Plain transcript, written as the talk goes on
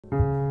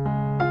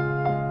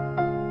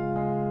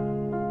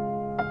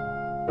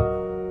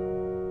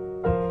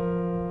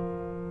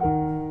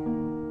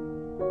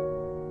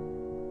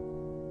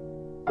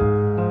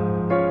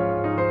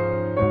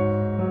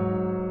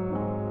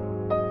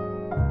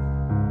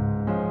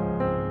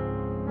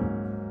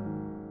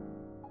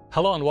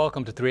Hello and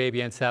welcome to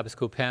 3ABN Sabbath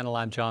School panel.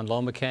 I'm John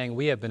Lomakang.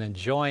 We have been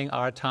enjoying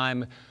our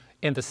time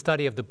in the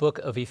study of the book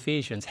of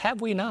Ephesians.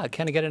 Have we not?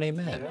 Can I get an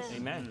amen? Yes.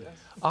 Amen. Yes.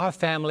 Our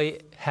family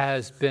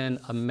has been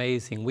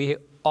amazing. We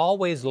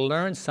always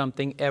learn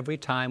something every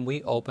time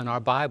we open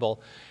our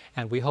Bible,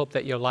 and we hope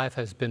that your life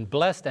has been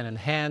blessed and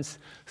enhanced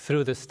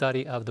through the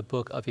study of the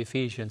book of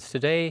Ephesians.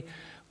 Today,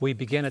 we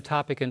begin a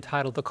topic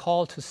entitled The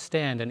Call to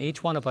Stand, and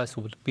each one of us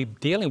will be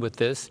dealing with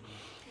this.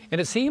 And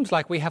it seems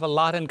like we have a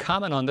lot in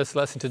common on this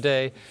lesson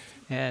today,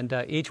 and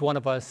each one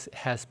of us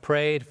has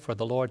prayed for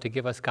the Lord to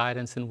give us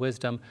guidance and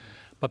wisdom.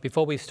 But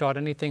before we start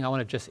anything, I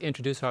want to just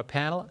introduce our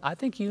panel. I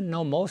think you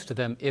know most of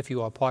them if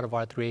you are part of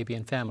our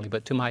 3ABN family.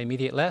 But to my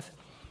immediate left,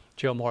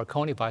 Jill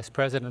Morricone, Vice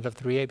President of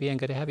 3ABN.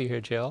 Good to have you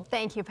here, Jill.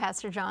 Thank you,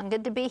 Pastor John.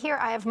 Good to be here.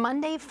 I have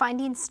Monday,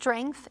 Finding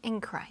Strength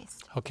in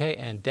Christ. Okay,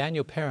 and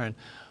Daniel Perrin,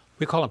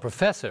 we call him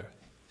Professor.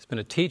 He's been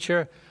a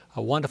teacher,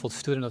 a wonderful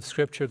student of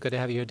Scripture. Good to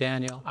have you here,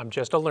 Daniel. I'm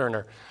just a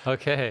learner.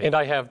 Okay. And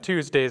I have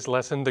Tuesday's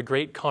lesson, The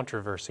Great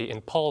Controversy in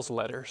Paul's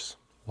Letters.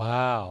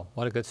 Wow,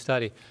 what a good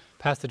study.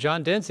 Pastor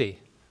John Dinsey,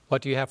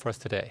 what do you have for us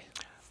today?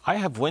 I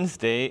have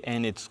Wednesday,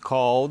 and it's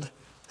called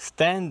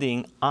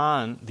Standing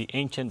on the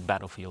Ancient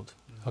Battlefield.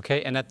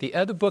 Okay, and at the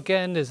other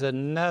bookend is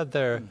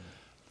another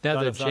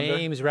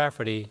James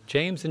Rafferty.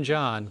 James and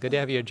John. Good to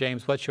have you here,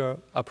 James. What's your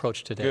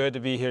approach today? Good to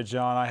be here,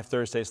 John. I have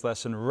Thursday's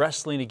lesson,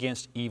 Wrestling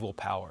Against Evil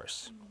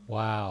Powers.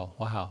 Wow,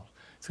 wow.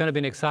 It's going to be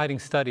an exciting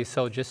study,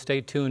 so just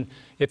stay tuned.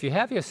 If you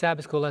have your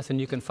Sabbath school lesson,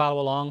 you can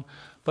follow along,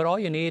 but all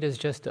you need is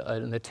just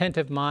an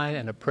attentive mind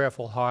and a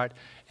prayerful heart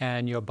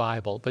and your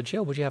Bible. But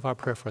Jill, would you have our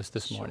prayer for us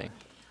this morning?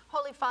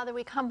 Holy Father,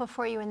 we come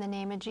before you in the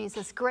name of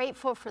Jesus,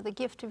 grateful for the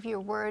gift of your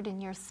word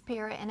and your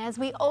spirit. And as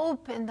we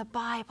open the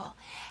Bible,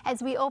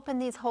 as we open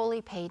these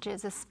holy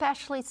pages,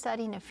 especially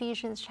studying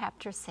Ephesians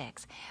chapter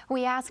 6,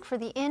 we ask for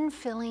the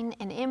infilling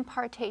and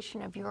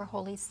impartation of your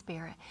Holy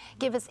Spirit.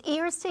 Give us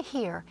ears to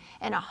hear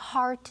and a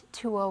heart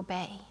to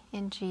obey.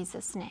 In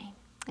Jesus' name,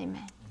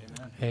 amen.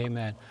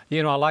 Amen.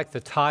 You know, I like the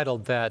title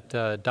that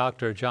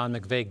Dr. John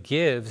McVeigh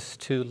gives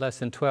to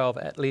Lesson 12,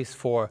 at least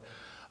for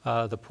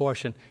the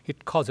portion. He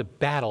calls it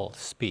battle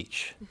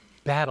speech.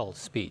 Battle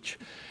speech.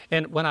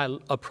 And when I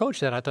approached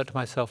that, I thought to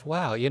myself,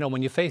 wow, you know,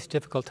 when you face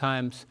difficult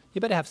times,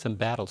 you better have some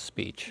battle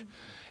speech.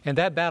 And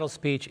that battle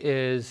speech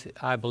is,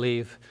 I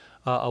believe,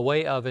 a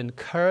way of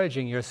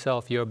encouraging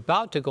yourself. You're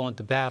about to go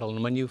into battle,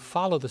 and when you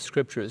follow the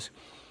Scriptures,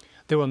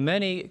 there were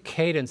many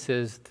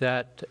cadences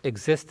that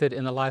existed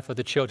in the life of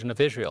the children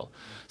of Israel.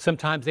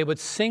 Sometimes they would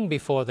sing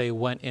before they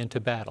went into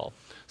battle.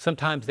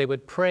 Sometimes they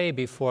would pray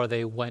before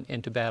they went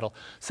into battle.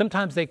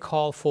 Sometimes they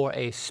called for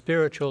a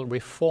spiritual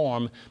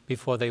reform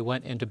before they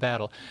went into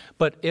battle.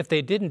 But if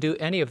they didn't do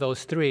any of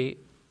those three,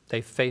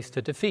 they faced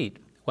a defeat.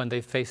 When they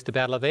faced the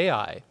battle of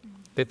Ai,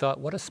 they thought,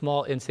 what a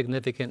small,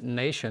 insignificant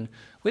nation.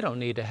 We don't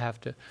need to have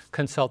to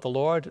consult the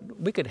Lord.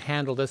 We could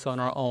handle this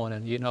on our own.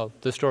 And you know,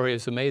 the story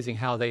is amazing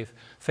how they've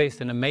faced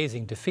an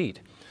amazing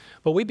defeat.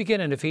 But we begin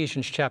in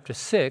Ephesians chapter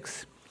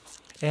 6,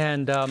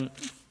 and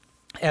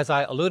as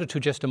I alluded to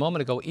just a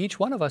moment ago, each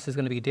one of us is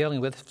going to be dealing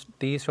with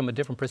these from a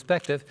different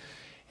perspective.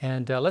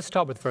 And let's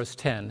start with verse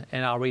 10,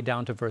 and I'll read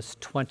down to verse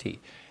 20.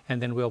 And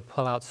then we'll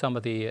pull out some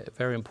of the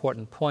very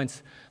important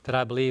points that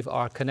I believe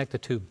are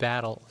connected to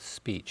battle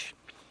speech.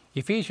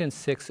 Ephesians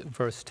 6,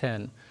 verse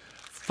 10,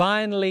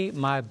 finally,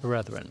 my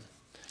brethren.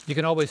 You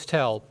can always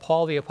tell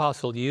Paul the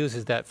Apostle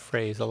uses that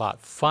phrase a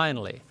lot,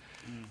 finally.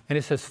 And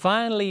it says,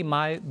 finally,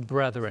 my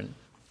brethren,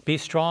 be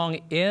strong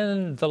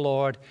in the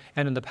Lord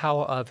and in the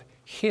power of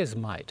His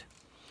might.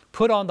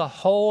 Put on the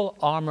whole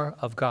armor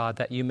of God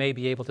that you may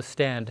be able to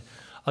stand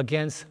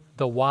against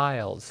the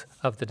wiles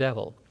of the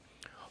devil.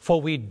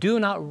 For we do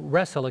not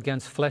wrestle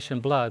against flesh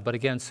and blood, but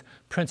against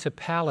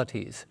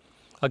principalities,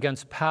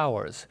 against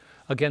powers,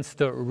 against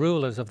the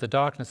rulers of the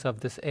darkness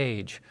of this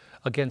age,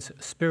 against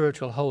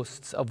spiritual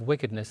hosts of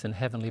wickedness in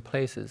heavenly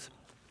places.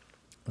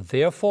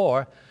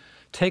 Therefore,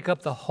 take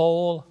up the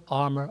whole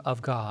armor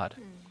of God,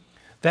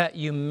 that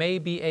you may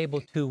be able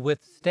to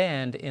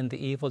withstand in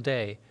the evil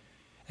day,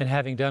 and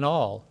having done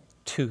all,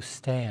 to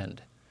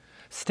stand.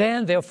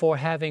 Stand therefore,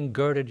 having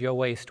girded your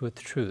waist with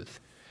truth,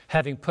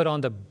 having put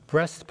on the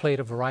breastplate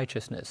of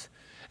righteousness,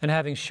 and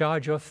having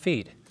shod your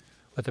feet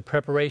with the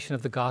preparation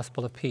of the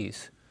gospel of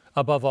peace.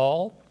 Above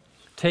all,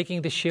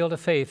 taking the shield of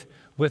faith,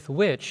 with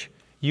which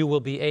you will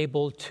be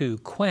able to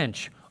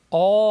quench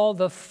all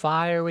the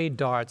fiery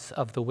darts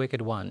of the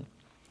wicked one,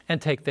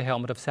 and take the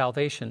helmet of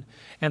salvation,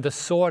 and the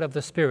sword of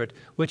the Spirit,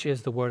 which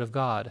is the word of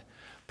God,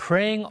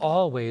 praying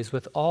always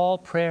with all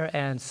prayer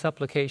and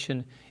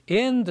supplication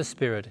in the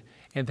Spirit.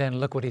 And then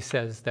look what he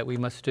says that we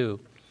must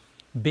do.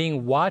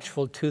 Being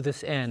watchful to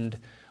this end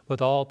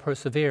with all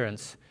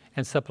perseverance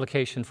and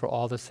supplication for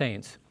all the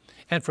saints.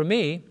 And for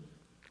me,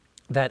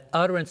 that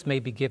utterance may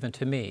be given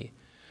to me,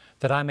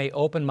 that I may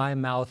open my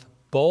mouth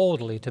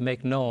boldly to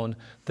make known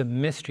the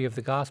mystery of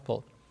the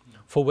gospel,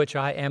 for which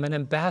I am an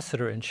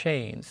ambassador in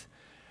chains,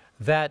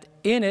 that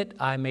in it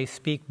I may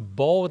speak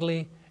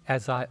boldly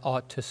as I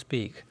ought to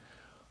speak.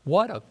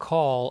 What a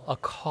call, a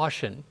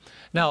caution.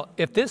 Now,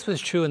 if this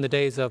was true in the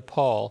days of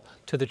Paul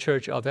to the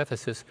church of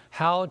Ephesus,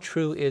 how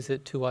true is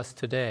it to us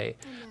today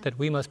that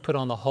we must put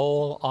on the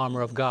whole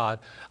armor of God?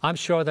 I'm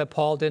sure that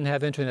Paul didn't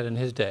have internet in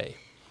his day,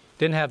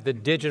 didn't have the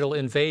digital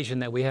invasion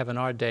that we have in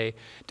our day,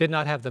 did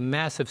not have the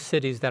massive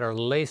cities that are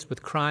laced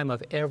with crime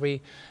of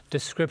every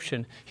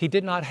description. He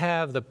did not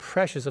have the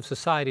pressures of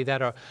society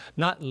that are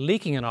not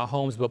leaking in our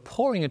homes, but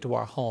pouring into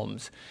our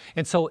homes.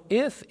 And so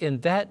if in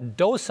that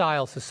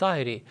docile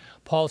society,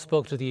 Paul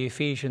spoke to the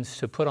Ephesians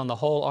to put on the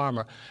whole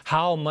armor,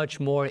 how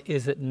much more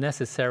is it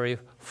necessary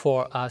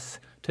for us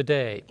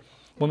today?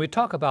 When we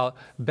talk about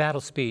battle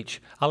speech,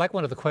 I like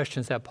one of the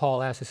questions that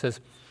Paul asks. He says,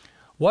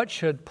 what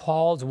should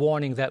Paul's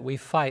warning that we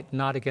fight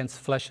not against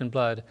flesh and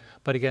blood,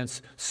 but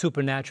against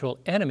supernatural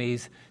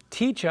enemies,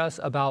 teach us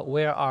about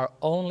where our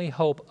only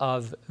hope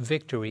of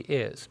victory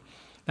is?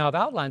 Now, I've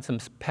outlined some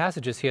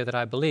passages here that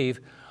I believe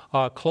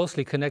are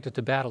closely connected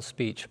to battle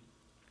speech.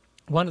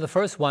 One of the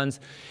first ones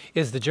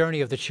is the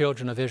journey of the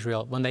children of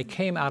Israel when they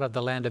came out of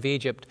the land of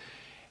Egypt.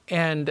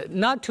 And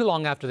not too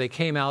long after they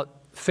came out,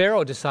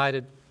 Pharaoh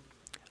decided,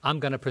 I'm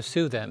going to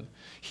pursue them.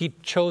 He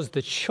chose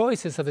the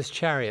choicest of his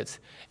chariots,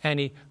 and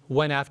he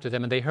went after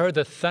them. And they heard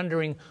the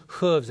thundering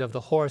hooves of the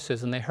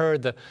horses, and they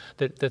heard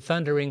the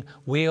thundering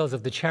wheels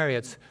of the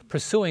chariots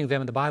pursuing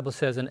them. And the Bible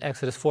says in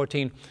Exodus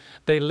 14,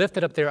 they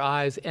lifted up their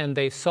eyes, and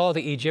they saw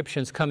the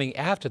Egyptians coming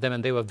after them,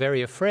 and they were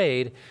very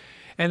afraid.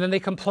 And then they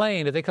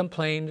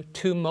complained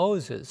to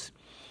Moses.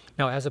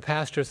 Now, as a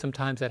pastor,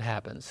 sometimes that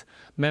happens.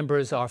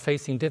 Members are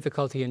facing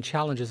difficulty and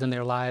challenges in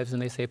their lives,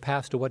 and they say,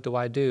 Pastor, what do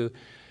I do?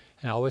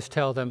 And I always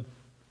tell them,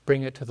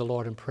 bring it to the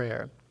Lord in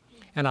prayer.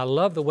 And I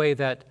love the way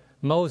that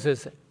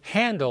Moses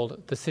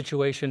handled the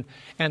situation,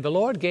 and the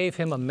Lord gave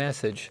him a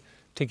message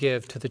to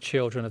give to the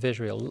children of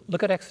Israel.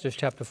 Look at Exodus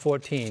chapter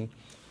 14,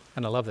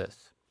 and I love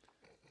this.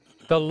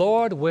 The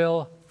Lord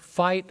will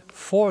fight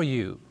for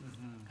you,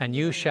 and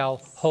you shall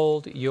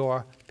hold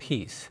your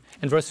peace.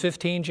 In verse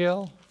 15,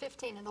 Jill?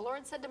 15, and the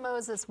Lord said to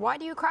Moses, why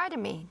do you cry to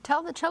me?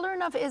 Tell the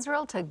children of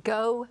Israel to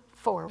go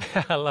forward.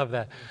 I love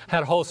that. I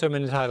had a whole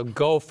sermon entitled,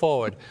 Go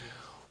Forward.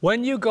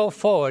 When you go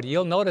forward,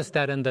 you'll notice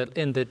that in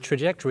the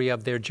trajectory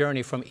of their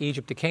journey from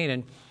Egypt to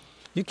Canaan,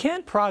 you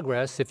can't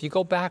progress if you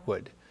go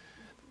backward.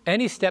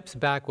 Any steps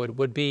backward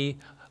would be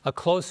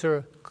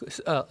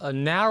a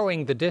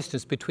narrowing the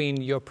distance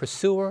between your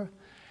pursuer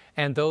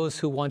and those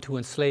who want to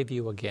enslave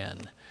you again.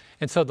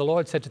 And so the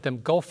Lord said to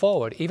them, go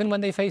forward. Even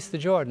when they face the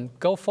Jordan,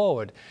 go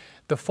forward.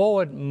 The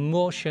forward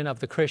motion of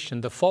the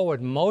Christian,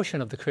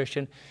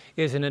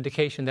 is an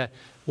indication that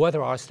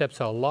whether our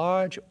steps are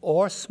large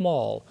or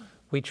small,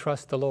 we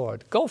trust the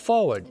Lord. Go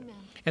forward. Amen.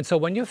 And so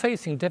when you're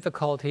facing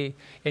difficulty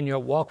in your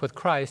walk with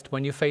Christ,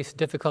 when you face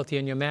difficulty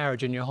in your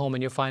marriage, in your home,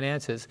 in your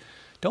finances,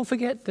 don't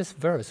forget this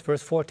verse,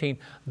 verse 14,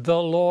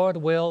 the Lord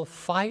will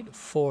fight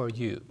for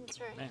you. That's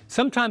right.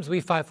 Sometimes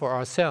we fight for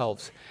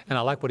ourselves, and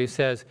I like what he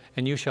says,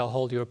 and you shall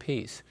hold your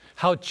peace.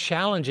 How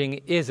challenging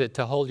is it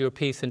to hold your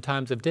peace in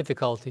times of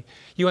difficulty?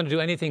 You want to do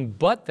anything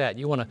but that.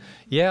 You want to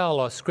yell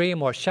or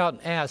scream or shout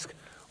and ask,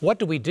 what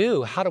do we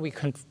do? How do we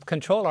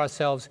control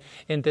ourselves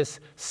in this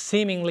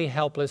seemingly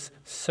helpless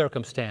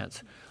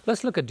circumstance?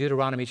 Let's look at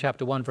Deuteronomy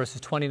chapter 1, verses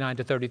 29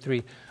 to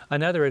 33,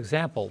 another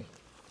example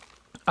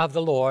of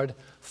the Lord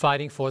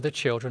fighting for the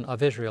children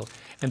of Israel.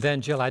 And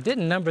then, Jill, I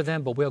didn't number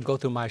them, but we'll go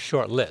through my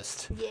short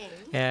list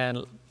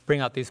and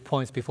bring out these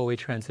points before we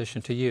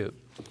transition to you.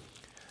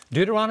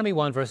 Deuteronomy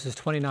 1, verses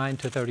 29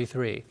 to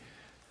 33.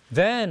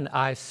 Then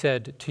I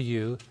said to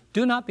you,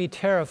 do not be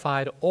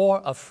terrified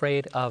or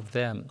afraid of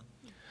them.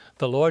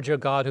 The Lord your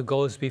God who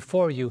goes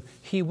before you,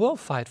 he will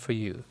fight for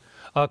you,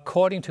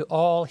 according to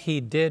all he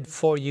did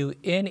for you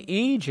in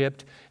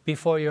Egypt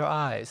before your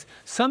eyes.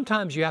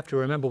 Sometimes you have to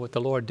remember what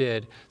the Lord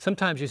did.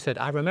 Sometimes you said,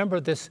 I remember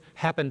this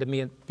happened to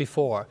me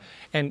before.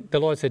 And the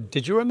Lord said,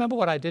 did you remember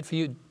what I did for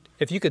you?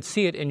 If you could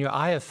see it in your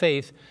eye of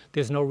faith,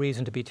 there's no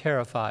reason to be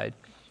terrified.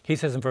 He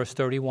says in verse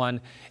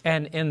 31,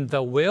 and in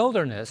the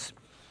wilderness,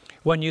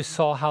 when you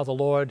saw how the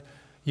Lord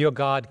your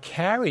God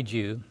carried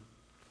you,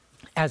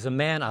 as a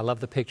man, I love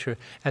the picture,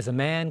 as a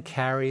man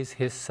carries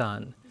his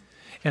son,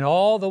 and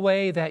all the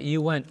way that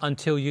you went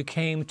until you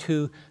came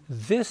to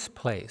this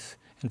place,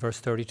 in verse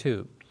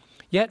 32.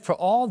 Yet for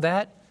all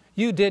that,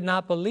 you did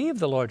not believe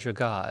the Lord your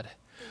God,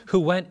 who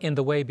went in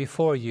the way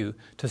before you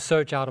to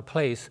search out a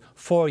place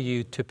for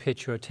you to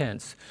pitch your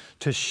tents,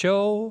 to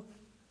show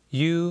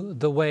you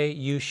the way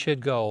you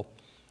should go,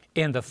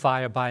 in the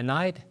fire by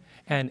night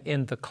and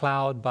in the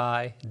cloud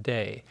by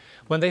day.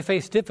 When they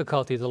faced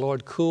difficulty, the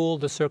Lord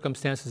cooled the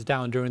circumstances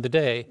down during the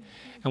day,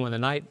 and when the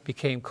night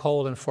became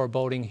cold and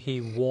foreboding, he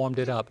warmed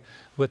it up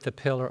with the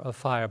pillar of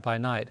fire by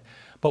night.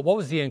 But what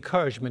was the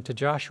encouragement to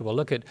Joshua?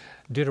 Look at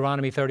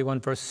Deuteronomy 31,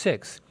 verse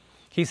 6.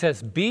 He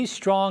says, be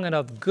strong and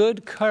of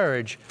good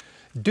courage.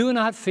 Do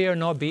not fear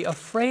nor be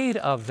afraid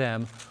of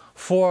them,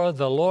 for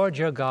the Lord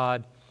your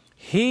God,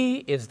 he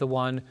is the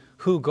one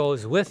who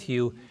goes with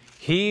you.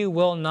 He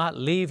will not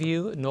leave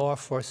you nor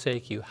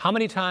forsake you. How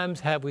many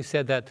times have we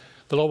said that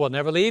the Lord will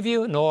never leave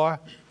you nor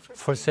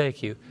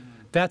forsake you?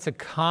 That's a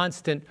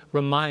constant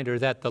reminder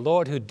that the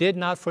Lord, who did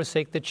not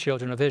forsake the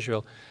children of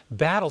Israel,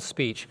 battle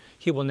speech,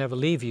 he will never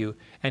leave you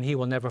and he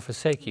will never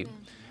forsake you.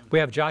 We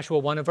have Joshua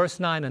 1 and verse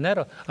 9,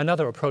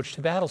 another approach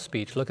to battle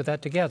speech. Look at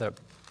that together.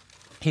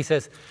 He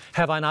says,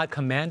 have I not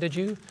commanded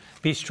you?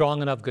 Be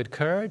strong and of good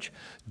courage.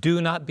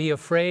 Do not be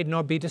afraid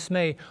nor be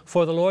dismayed,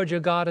 for the Lord your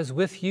God is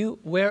with you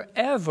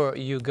wherever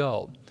you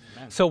go.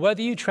 Amen. So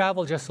whether you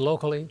travel just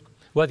locally,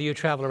 whether you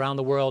travel around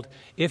the world,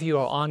 if you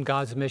are on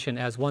God's mission,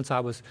 as once I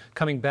was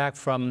coming back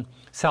from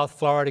South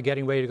Florida,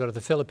 getting ready to go to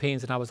the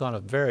Philippines, and I was on a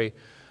very,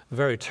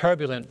 very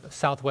turbulent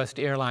Southwest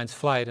Airlines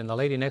flight, and the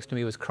lady next to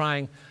me was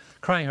crying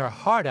her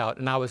heart out,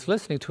 and I was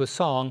listening to a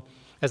song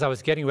as I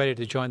was getting ready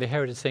to join the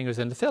Heritage Singers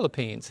in the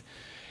Philippines.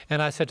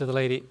 And I said to the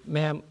lady,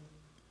 ma'am,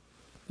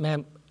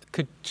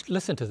 could you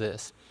listen to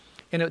this?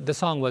 And the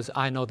song was,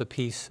 I Know the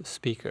Peace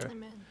Speaker.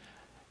 Amen.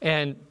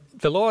 And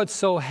the Lord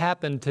so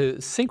happened to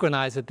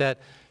synchronize it that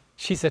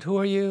she said, who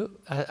are you?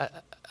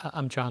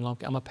 I'm John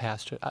Lomke. I'm a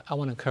pastor. I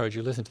want to encourage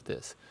you. Listen to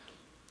this.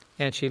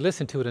 And she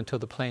listened to it until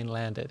the plane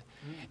landed.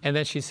 And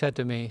then she said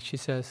to me, she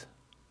says,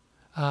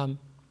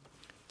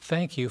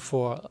 thank you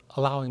for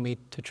allowing me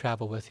to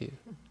travel with you.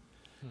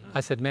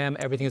 I said, ma'am,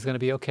 everything is going to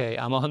be okay.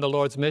 I'm on the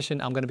Lord's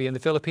mission. I'm going to be in the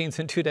Philippines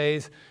in 2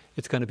 days.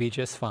 It's going to be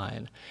just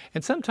fine.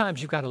 And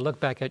sometimes you've got to look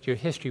back at your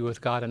history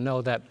with God and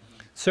know that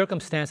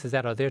circumstances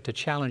that are there to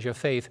challenge your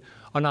faith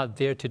are not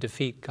there to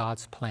defeat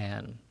God's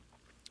plan.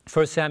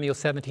 1 Samuel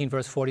 17,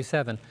 verse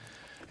 47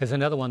 is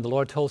another one. The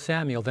Lord told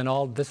Samuel, then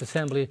all this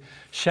assembly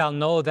shall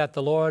know that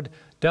the Lord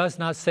does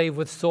not save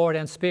with sword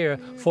and spear,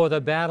 for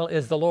the battle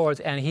is the Lord's,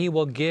 and he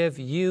will give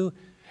you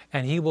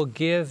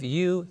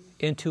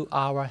into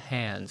our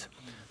hands.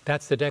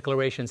 That's the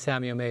declaration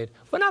Samuel made.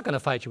 We're not going to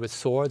fight you with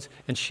swords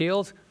and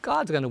shields.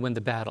 God's going to win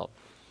the battle.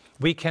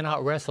 We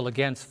cannot wrestle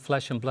against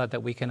flesh and blood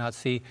that we cannot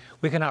see.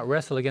 We cannot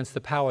wrestle against the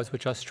powers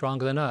which are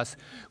stronger than us.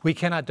 We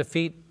cannot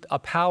defeat a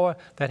power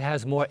that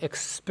has more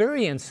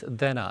experience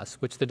than us,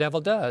 which the devil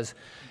does.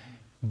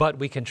 But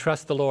we can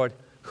trust the Lord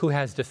who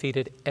has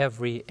defeated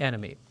every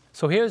enemy.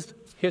 So here's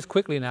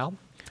quickly now.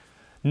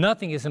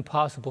 Nothing is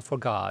impossible for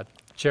God.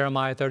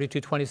 Jeremiah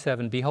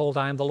 32:27, behold,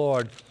 I am the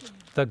Lord,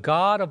 the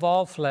God of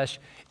all flesh.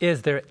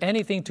 Is there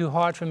anything too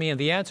hard for me? And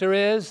the answer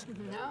is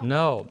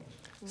no.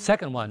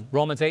 Second one,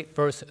 Romans 8,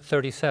 verse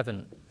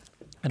 37.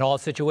 In all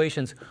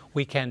situations,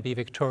 we can be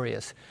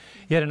victorious.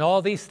 Yet in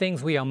all these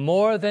things, we are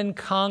more than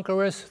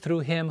conquerors through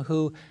him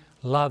who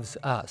loves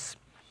us.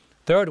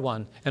 Third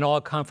one, in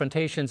all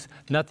confrontations,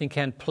 nothing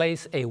can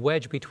place a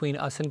wedge between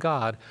us and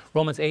God.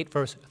 Romans 8,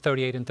 verse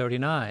 38 and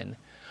 39.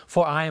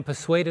 For I am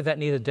persuaded that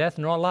neither death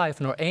nor life,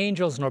 nor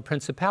angels, nor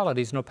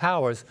principalities, nor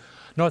powers,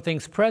 nor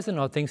things present,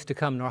 nor things to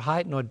come, nor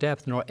height, nor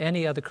depth, nor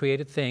any other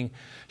created thing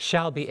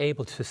shall be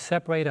able to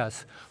separate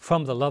us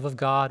from the love of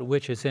God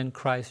which is in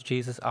Christ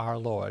Jesus our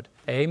Lord.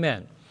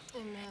 Amen.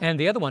 Amen. And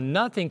the other one,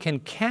 nothing can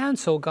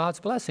cancel God's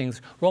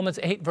blessings. Romans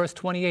 8, verse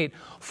 28.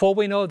 For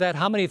we know that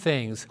how many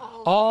things?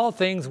 All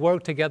things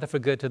work together for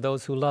good to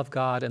those who love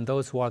God and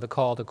those who are the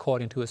called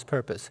according to his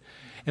purpose.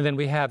 And then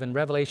we have in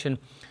Revelation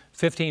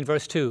 15,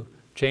 verse 2,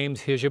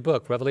 James, here's your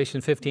book,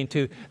 Revelation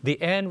 15:2.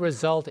 The end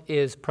result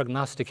is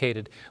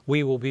prognosticated.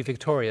 We will be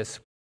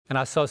victorious. And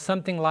I saw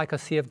something like a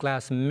sea of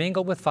glass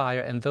mingled with fire,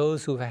 and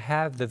those who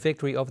have the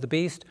victory over the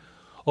beast,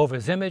 over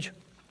his image,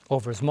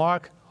 over his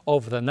mark,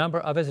 over the number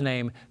of his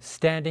name,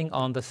 standing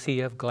on the sea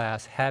of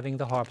glass, having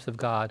the harps of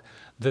God.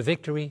 The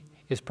victory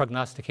is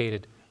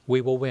prognosticated. We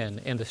will win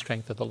in the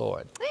strength of the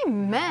Lord.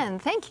 Amen.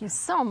 Thank you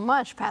so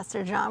much,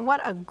 Pastor John.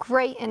 What a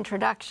great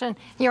introduction.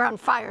 You're on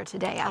fire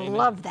today. I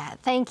love that.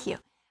 Thank you.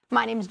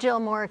 My name is Jill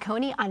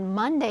Morricone. On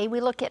Monday, we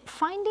look at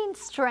finding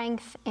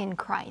strength in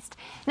Christ.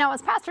 Now,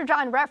 as Pastor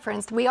John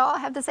referenced, we all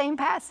have the same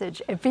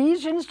passage,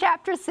 Ephesians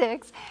chapter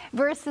 6,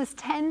 verses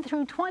 10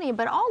 through 20,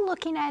 but all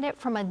looking at it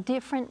from a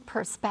different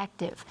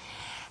perspective.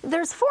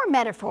 There's 4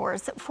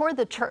 metaphors for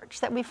the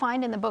church that we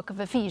find in the book of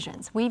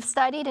Ephesians. We've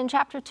studied in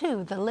chapter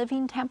 2, the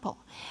living temple.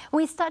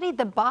 We studied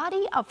the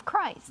body of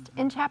Christ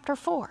in chapter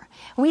 4.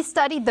 We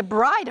studied the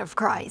bride of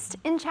Christ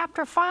in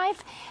chapter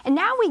 5. And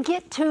now we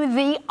get to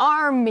the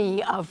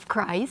army of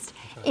Christ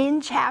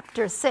in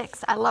chapter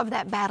 6. I love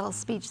that battle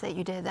speech that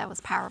you did. That was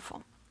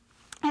powerful.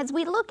 As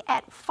we look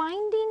at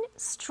finding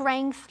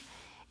strength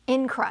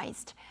in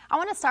Christ, I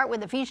want to start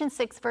with Ephesians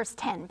 6, verse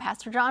 10.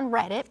 Pastor John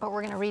read it, but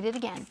we're going to read it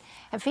again.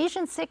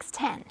 Ephesians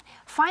 6:10.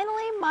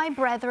 Finally, my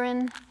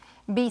brethren,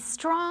 be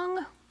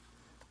strong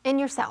in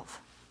yourself.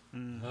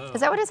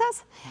 Is that what it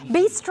says?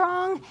 Be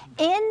strong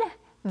in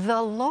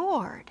the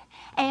Lord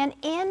and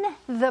in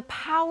the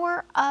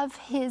power of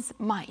his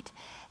might.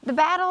 The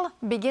battle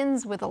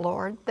begins with the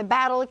Lord, the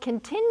battle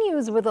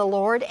continues with the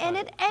Lord, and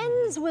it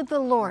ends with the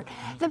Lord.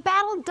 The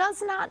battle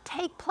does not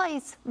take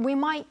place. We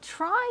might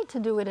try to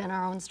do it in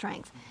our own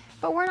strength,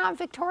 but we're not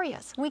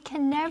victorious. We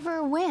can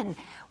never win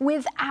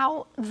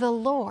without the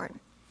Lord.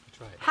 That's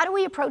right. How do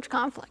we approach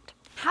conflict?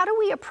 How do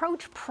we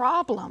approach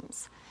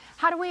problems?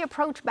 How do we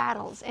approach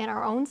battles? In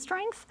our own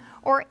strength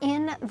or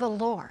in the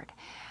Lord?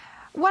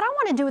 What I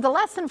want to do, the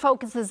lesson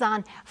focuses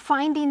on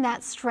finding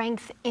that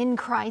strength in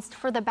Christ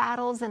for the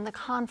battles and the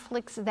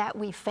conflicts that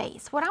we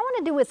face. What I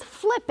want to do is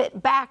flip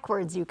it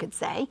backwards, you could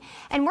say,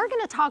 and we're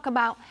going to talk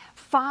about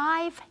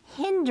 5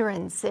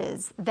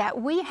 hindrances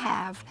that we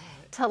have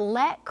to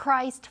let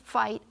Christ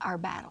fight our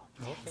battle.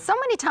 Okay. So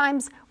many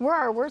times we're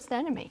our worst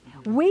enemy.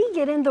 We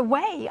get in the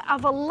way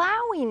of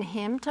allowing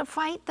him to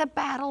fight the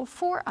battle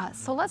for us.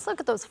 So let's look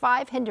at those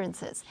 5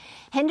 hindrances.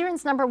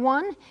 Hindrance number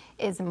 1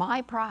 is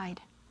my pride.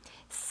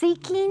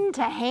 Seeking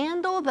to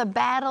handle the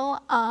battle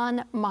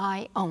on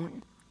my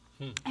own.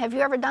 Have you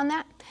ever done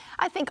that?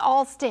 I think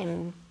all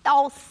sin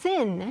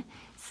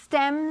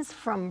stems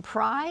from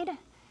pride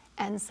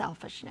and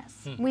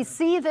selfishness. We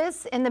see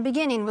this in the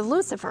beginning with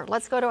Lucifer.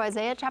 Let's go to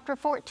Isaiah chapter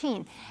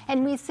 14.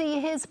 And we see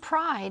his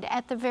pride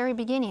at the very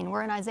beginning.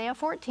 We're in Isaiah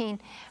 14,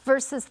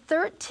 verses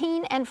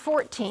 13 and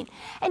 14.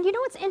 And you know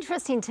what's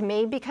interesting to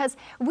me? Because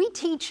we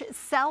teach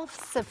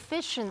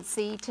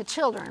self-sufficiency to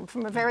children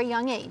from a very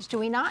young age, do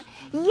we not?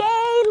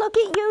 Yay, look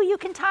at you. You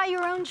can tie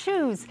your own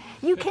shoes.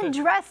 You can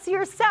dress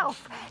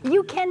yourself.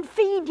 You can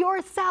feed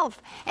yourself.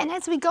 And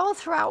as we go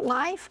throughout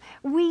life,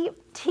 we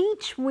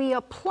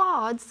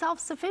applaud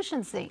self-sufficiency.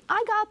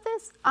 I got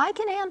this. I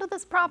can handle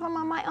this problem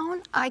on my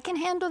own. I can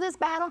handle this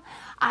battle.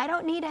 I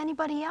don't need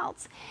anybody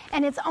else.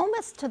 And it's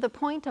almost to the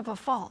point of a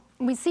fault.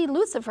 We see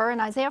Lucifer in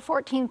Isaiah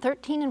 14,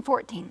 13 and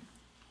 14.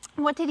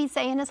 What did he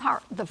say in his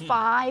heart? The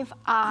 5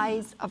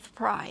 eyes of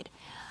pride.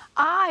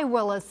 I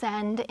will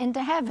ascend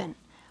into heaven.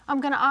 I'm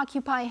going to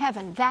occupy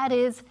heaven. That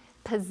is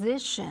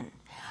position.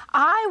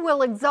 I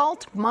will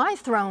exalt my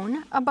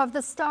throne above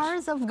the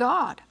stars of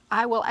God.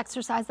 I will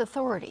exercise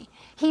authority.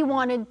 He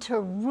wanted to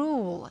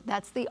rule.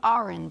 That's the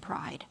R in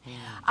pride.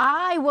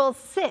 I will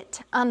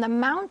sit on the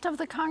mount of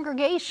the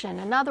congregation.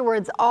 In other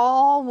words,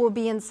 all will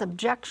be in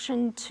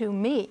subjection to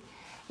me.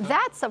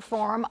 That's a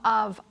form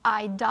of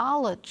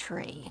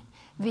idolatry.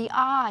 The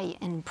I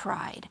in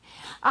pride.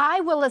 I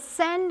will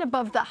ascend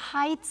above the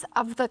heights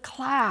of the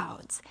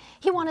clouds.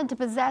 He wanted to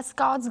possess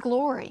God's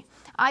glory.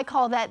 I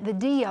call that the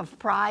D of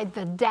pride,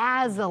 the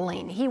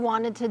dazzling. He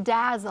wanted to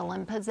dazzle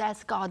and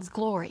possess God's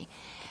glory.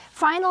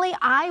 Finally,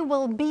 I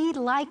will be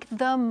like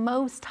the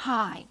Most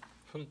High.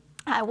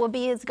 I will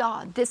be as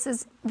God. This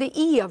is the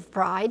E of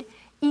pride,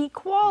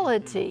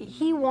 equality.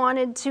 He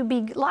wanted to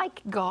be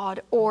like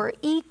God or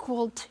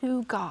equal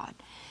to God.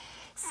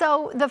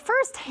 So the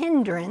first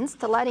hindrance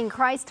to letting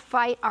Christ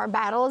fight our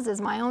battles is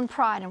my own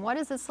pride. And what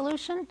is the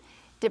solution?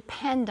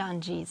 Depend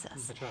on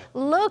Jesus. That's right.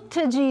 Look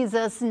to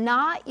Jesus,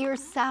 not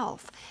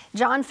yourself.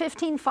 John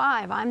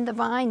 15:5, I'm the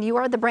vine, you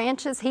are the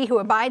branches, he who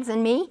abides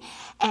in me,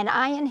 and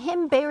I in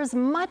him bears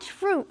much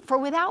fruit, for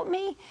without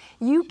me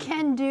you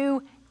can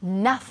do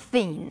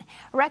nothing.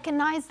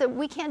 Recognize that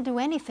we can't do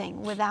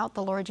anything without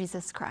the Lord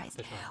Jesus Christ.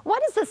 Right.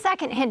 What is the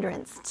second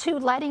hindrance to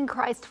letting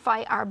Christ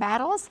fight our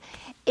battles?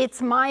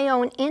 It's my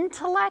own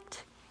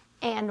intellect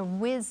and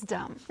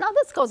wisdom. Now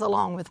this goes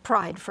along with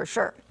pride for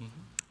sure.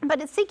 But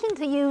it's seeking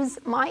to use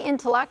my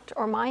intellect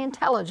or my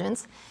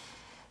intelligence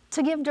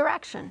to give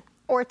direction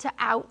or to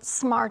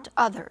outsmart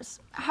others.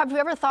 Have you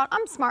ever thought,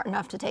 I'm smart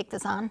enough to take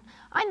this on?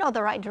 I know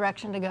the right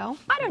direction to go.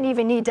 I don't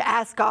even need to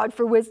ask God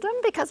for wisdom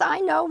because I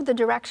know the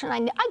direction.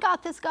 I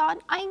got this, God.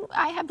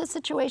 I have the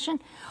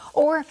situation.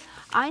 Or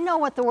I know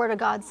what the Word of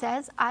God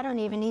says. I don't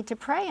even need to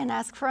pray and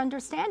ask for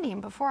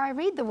understanding before I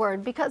read the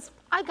Word because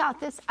I got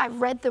this.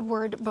 I've read the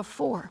Word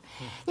before.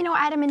 You know,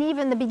 Adam and Eve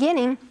in the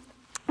beginning,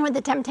 when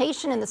the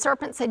temptation and the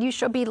serpent said, you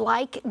shall be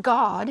like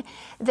God,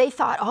 they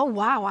thought, oh,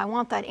 wow, I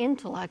want that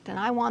intellect and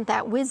I want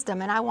that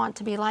wisdom and I want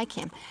to be like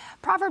him.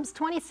 Proverbs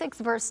 26,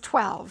 verse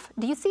 12.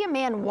 Do you see a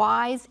man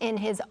wise in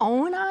his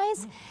own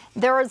eyes?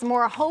 There is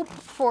more hope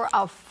for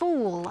a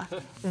fool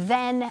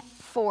than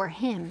for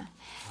him.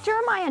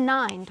 Jeremiah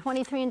 9,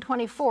 23 and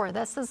 24,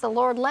 thus says the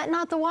Lord, let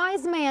not the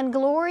wise man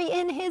glory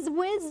in his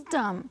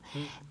wisdom.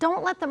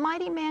 Don't let the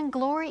mighty man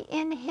glory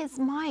in his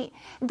might.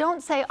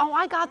 Don't say, oh,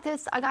 I got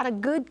this. I got a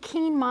good,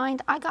 keen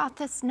mind. I got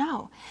this.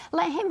 No.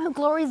 Let him who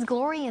glories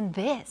glory in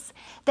this,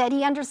 that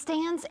he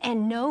understands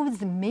and knows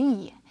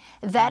me,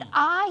 that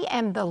I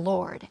am the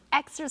Lord,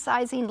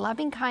 exercising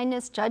loving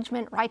kindness,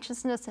 judgment,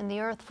 righteousness in the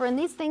earth. For in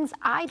these things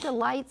I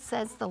delight,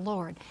 says the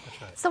Lord.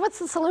 Right. So what's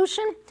the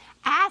solution?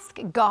 Ask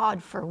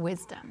God for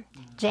wisdom.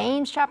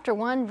 James chapter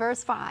 1,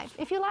 verse 5.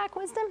 If you lack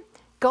wisdom,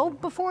 go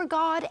before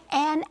God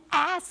and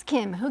ask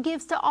him, who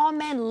gives to all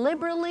men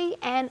liberally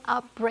and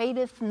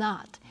upbraideth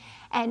not,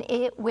 and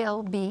it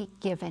will be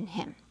given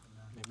him.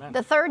 Amen.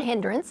 The third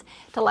hindrance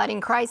to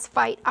letting Christ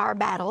fight our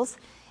battles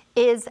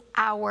is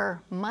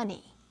our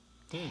money.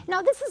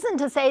 Now, this isn't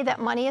to say that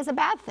money is a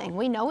bad thing.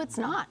 We know it's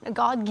not.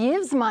 God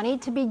gives money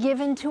to be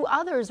given to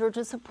others or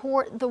to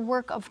support the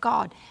work of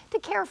God, to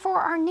care for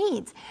our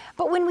needs.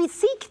 But when we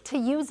seek to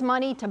use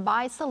money to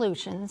buy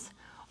solutions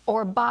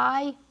or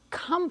buy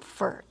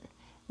comfort,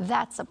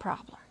 that's a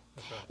problem.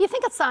 Okay. You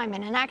think of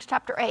Simon in Acts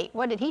chapter 8.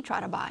 What did he try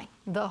to buy?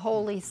 The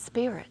Holy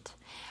Spirit.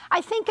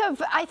 I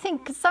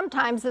think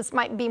sometimes this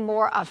might be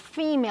more a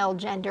female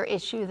gender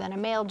issue than a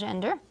male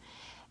gender.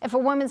 If a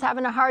woman's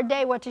having a hard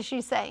day, what does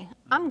she say?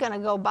 I'm going to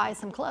go buy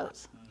some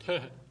clothes.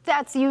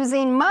 That's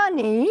using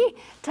money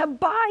to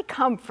buy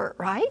comfort,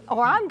 right?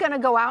 Or I'm going to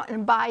go out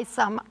and buy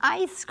some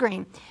ice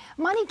cream.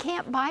 Money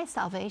can't buy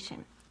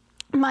salvation.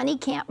 Money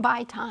can't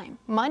buy time.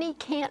 Money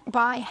can't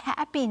buy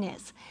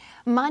happiness.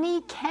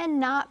 Money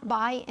cannot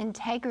buy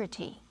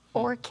integrity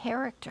or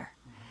character.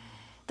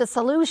 The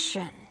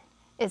solution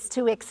is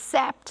to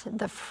accept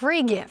the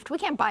free gift. We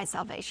can't buy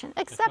salvation.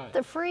 Accept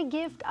the free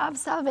gift of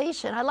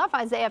salvation. I love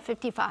Isaiah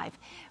 55,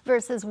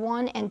 verses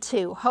 1 and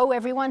 2. Ho,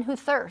 everyone who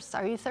thirsts.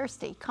 Are you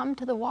thirsty? Come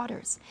to the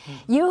waters.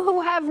 You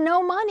who have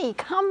no money,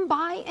 come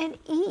buy and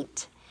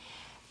eat.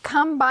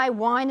 Come buy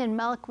wine and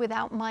milk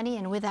without money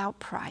and without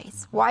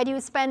price. Why do you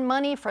spend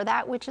money for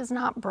that which is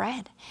not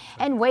bread,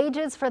 and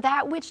wages for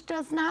that which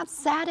does not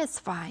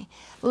satisfy?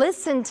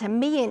 Listen to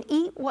me and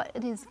eat what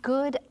is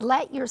good.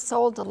 Let your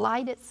soul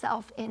delight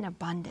itself in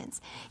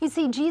abundance. You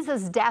see,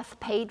 Jesus' death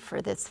paid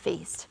for this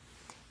feast.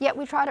 Yet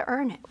we try to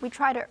earn it. We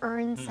try to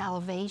earn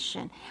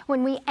salvation.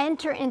 When we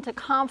enter into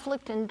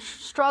conflict and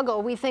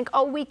struggle, we think,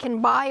 oh, we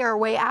can buy our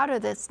way out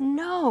of this.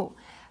 No,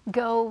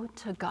 go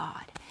to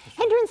God.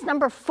 Hindrance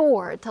number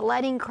 4 to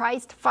letting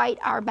Christ fight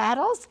our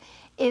battles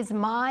is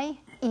my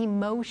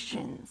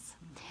emotions.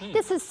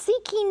 This is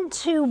seeking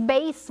to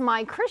base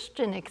my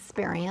Christian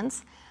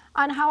experience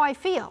on how I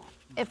feel.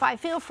 If I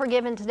feel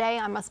forgiven today,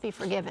 I must be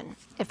forgiven.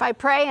 If I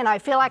pray and I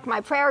feel like my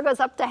prayer goes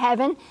up to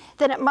heaven,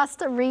 then it must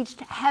have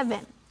reached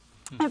heaven.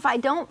 If I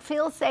don't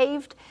feel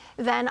saved,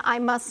 then I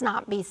must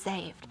not be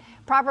saved.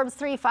 Proverbs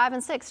 3, 5,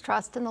 and 6,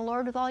 trust in the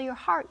Lord with all your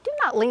heart. Do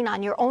not lean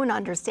on your own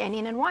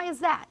understanding. And why is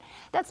that?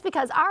 That's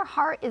because our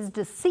heart is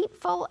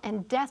deceitful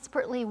and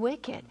desperately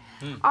wicked.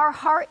 Our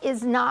heart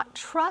is not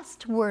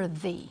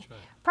trustworthy. Right.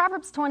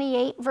 Proverbs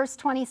 28, verse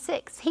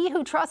 26, he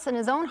who trusts in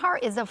his own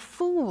heart is a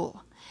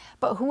fool,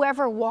 but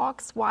whoever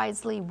walks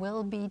wisely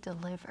will be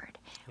delivered.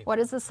 What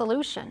is the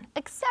solution?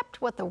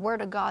 Accept what the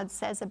Word of God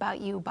says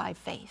about you by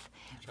faith.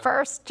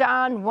 1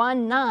 John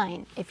 1,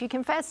 9, if you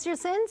confess your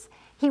sins,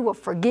 he will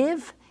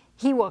forgive,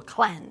 he will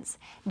cleanse.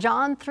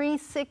 John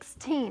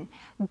 3:16,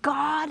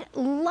 God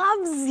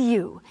loves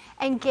you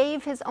and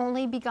gave his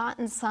only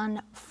begotten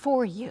Son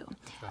for you.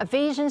 Right.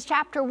 Ephesians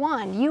chapter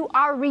 1, you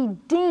are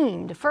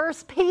redeemed.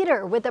 1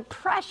 Peter, with the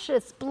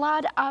precious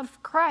blood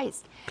of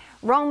Christ.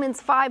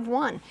 Romans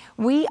 5:1,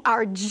 we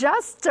are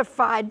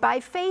justified by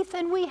faith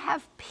and we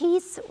have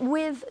peace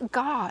with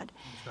God.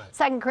 Right.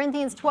 2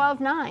 Corinthians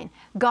 12:9,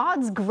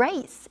 God's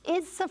grace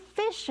is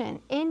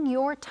sufficient in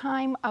your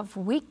time of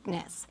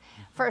weakness.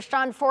 1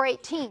 John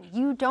 4:18,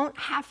 you don't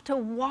have to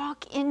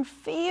walk in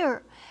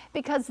fear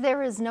because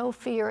there is no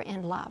fear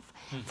in love.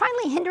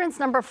 Finally, hindrance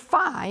number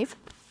 5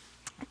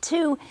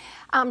 to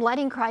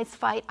letting Christ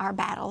fight our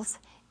battles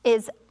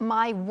is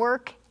my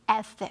work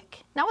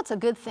ethic. Now, it's a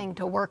good thing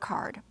to work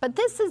hard, but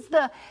this is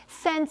the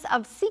sense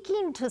of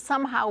seeking to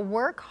somehow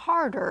work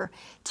harder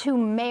to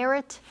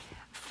merit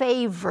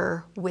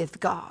favor with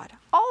God.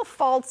 All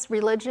false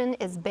religion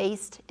is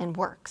based in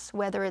works,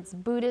 whether it's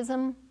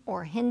Buddhism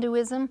or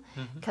Hinduism,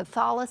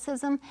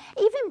 Catholicism,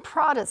 even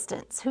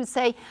Protestants who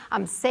say,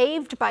 I'm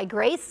saved by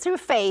grace through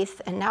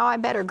faith, and now I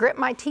better grit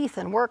my teeth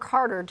and work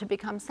harder to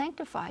become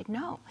sanctified.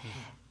 No.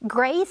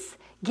 Grace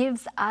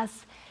gives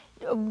us,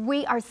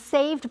 we are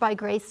saved by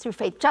grace through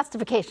faith.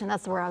 Justification,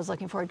 that's the word I was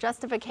looking for.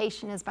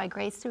 Justification is by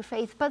grace through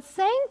faith, but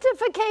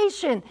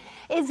sanctification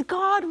is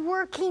God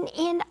working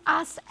in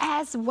us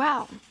as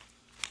well.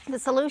 The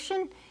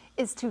solution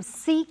is to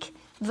seek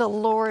the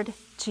Lord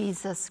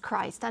Jesus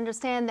Christ.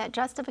 Understand that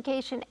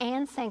justification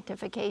and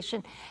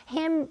sanctification,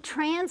 him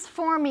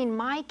transforming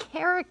my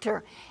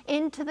character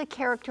into the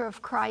character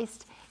of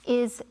Christ,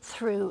 is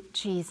through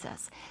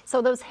Jesus.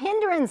 So those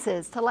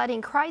hindrances to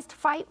letting Christ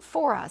fight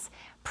for us,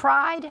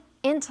 pride,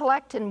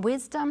 intellect, and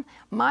wisdom,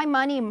 my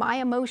money, my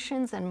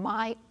emotions, and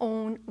my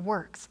own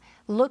works,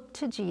 look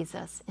to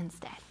Jesus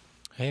instead.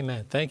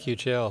 Amen. Thank you,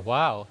 Jill.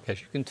 Wow.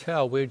 As you can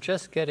tell, we're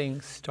just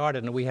getting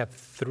started, and we have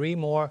 3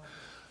 more.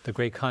 The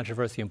great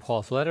controversy in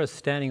Paul's letters,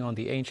 standing on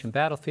the ancient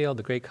battlefield,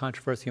 the great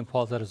controversy in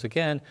Paul's letters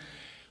again.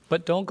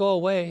 But don't go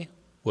away.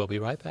 We'll be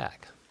right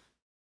back.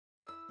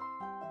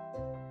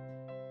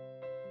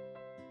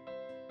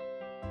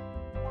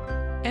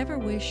 Ever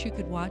wish you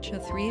could watch a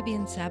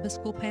 3ABN Sabbath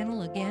School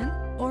panel again?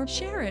 Or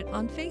share it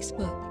on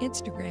Facebook,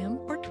 Instagram,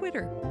 or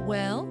Twitter?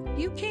 Well,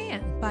 you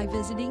can by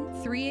visiting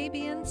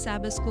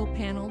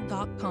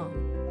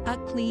 3ABNSabbathSchoolPanel.com. A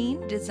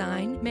clean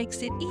design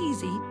makes it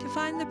easy to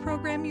find the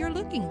program you're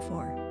looking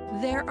for.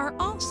 There are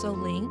also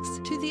links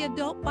to the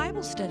Adult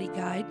Bible Study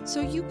Guide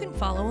so you can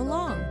follow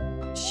along.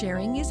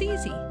 Sharing is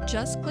easy.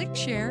 Just click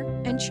share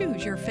and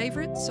choose your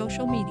favorite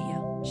social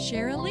media.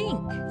 Share a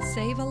link.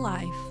 Save a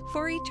life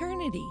for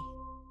eternity.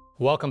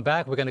 Welcome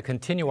back. We're going to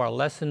continue our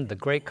lesson, The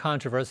Great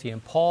Controversy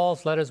in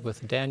Paul's Letters,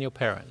 with Daniel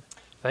Perrin.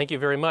 Thank you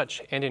very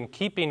much. And in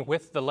keeping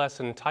with the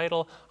lesson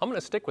title, I'm going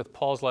to stick with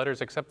Paul's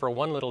letters except for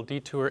one little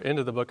detour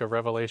into the book of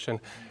Revelation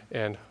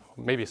and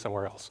maybe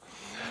somewhere else.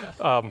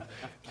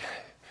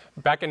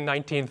 Back in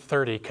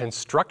 1930,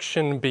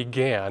 construction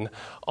began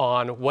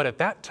on what at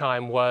that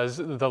time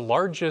was the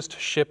largest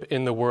ship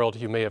in the world.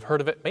 You may have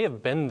heard of it, may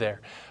have been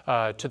there,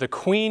 to the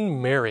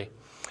Queen Mary.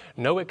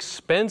 No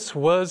expense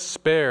was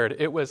spared.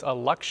 It was a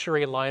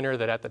luxury liner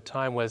that at the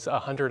time was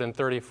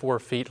 134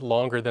 feet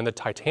longer than the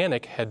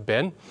Titanic had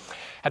been.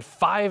 Had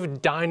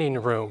 5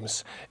 dining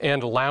rooms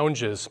and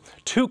lounges,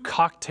 2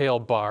 cocktail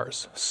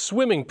bars,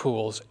 swimming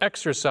pools,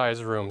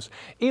 exercise rooms,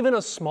 even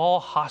a small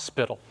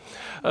hospital.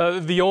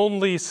 The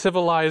only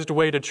civilized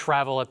way to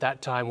travel at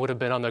that time would have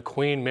been on the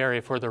Queen Mary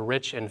for the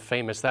rich and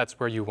famous. That's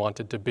where you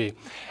wanted to be.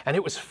 And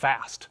it was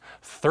fast,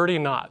 30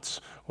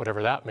 knots.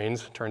 Whatever that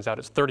means. Turns out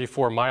it's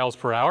 34 miles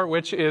per hour,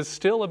 which is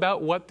still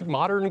about what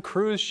modern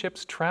cruise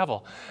ships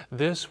travel.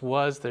 This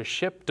was the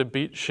ship to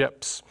beat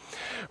ships.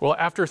 Well,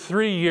 after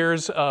 3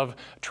 years of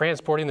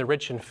transporting the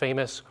rich and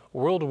famous,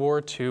 World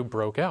War II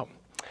broke out,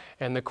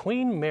 and the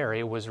Queen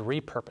Mary was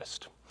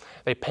repurposed.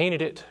 They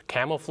painted it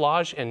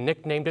camouflage and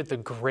nicknamed it the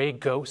Gray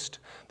Ghost.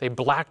 They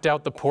blacked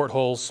out the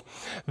portholes.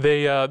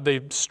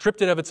 They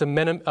stripped it of its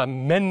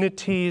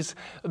amenities.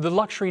 The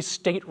luxury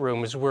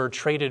staterooms were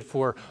traded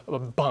for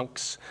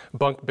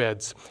bunk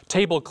beds,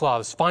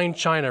 tablecloths, fine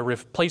china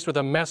replaced with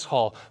a mess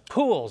hall,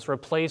 pools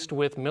replaced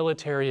with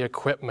military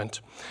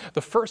equipment.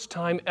 The first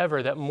time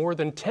ever that more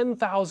than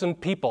 10,000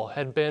 people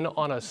had been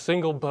on a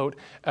single boat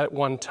at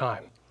one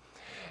time.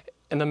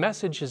 And the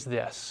message is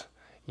this: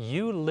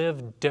 you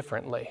live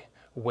differently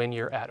when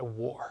you're at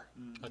war.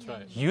 That's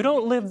right. You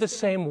don't live the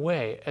same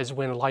way as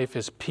when life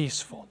is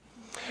peaceful.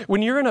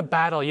 When you're in a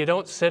battle, you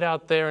don't sit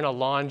out there in a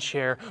lawn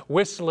chair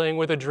whistling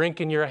with a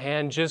drink in your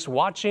hand, just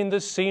watching the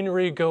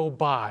scenery go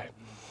by.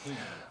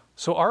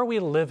 So are we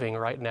living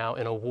right now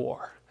in a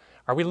war?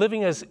 Are we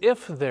living as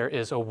if there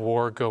is a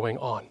war going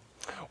on?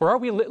 Or are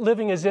we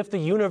living as if the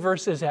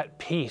universe is at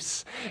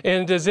peace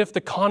and as if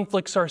the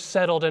conflicts are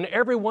settled and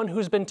everyone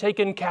who's been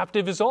taken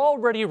captive is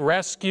already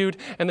rescued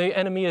and the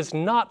enemy is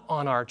not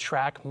on our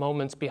track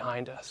moments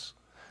behind us?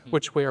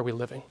 Which way are we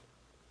living?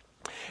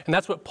 And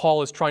that's what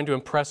Paul is trying to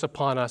impress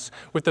upon us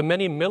with the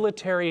many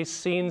military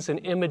scenes and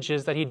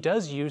images that he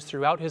does use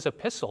throughout his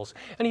epistles.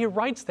 And he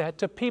writes that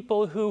to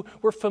people who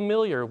were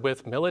familiar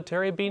with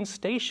military being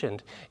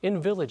stationed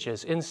in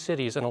villages, in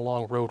cities, and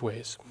along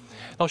roadways.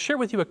 I'll share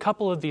with you a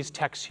couple of these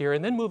texts here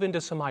and then move into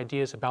some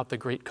ideas about the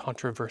great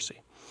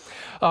controversy.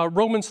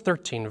 Romans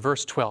 13,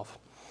 verse 12.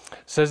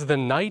 Says, the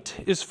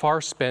night is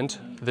far spent,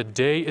 the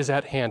day is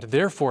at hand.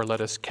 Therefore, let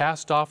us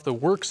cast off the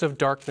works of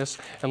darkness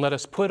and let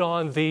us put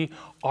on the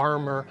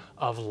armor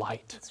of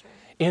light.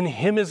 In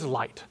him is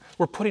light.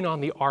 We're putting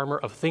on the armor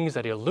of things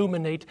that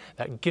illuminate,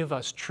 that give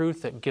us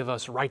truth, that give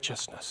us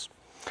righteousness.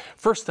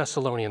 1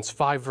 Thessalonians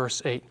 5,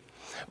 verse 8.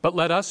 But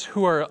let us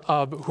who are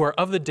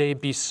of the day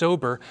be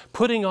sober,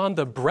 putting on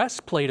the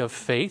breastplate of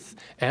faith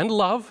and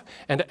love,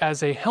 and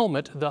as a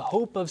helmet, the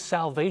hope of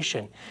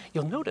salvation.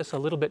 You'll notice a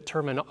little bit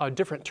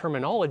different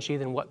terminology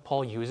than what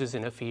Paul uses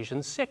in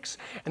Ephesians 6.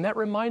 And that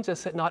reminds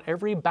us that not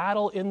every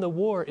battle in the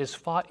war is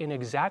fought in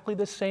exactly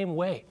the same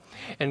way.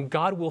 And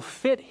God will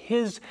fit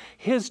his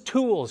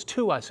tools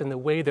to us in the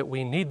way that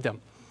we need them.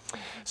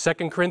 2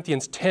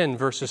 Corinthians 10,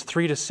 verses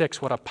 3 to 6,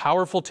 what a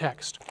powerful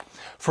text.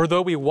 For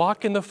though we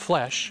walk in the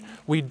flesh,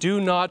 we do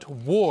not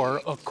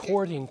war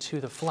according to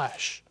the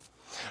flesh.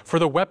 For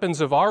the weapons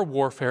of our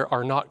warfare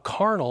are not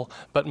carnal,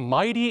 but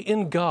mighty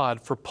in God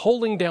for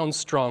pulling down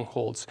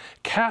strongholds,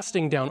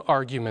 casting down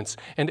arguments,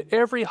 and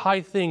every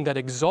high thing that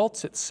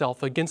exalts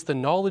itself against the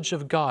knowledge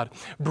of God,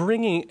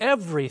 bringing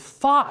every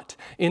thought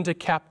into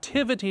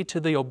captivity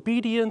to the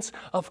obedience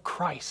of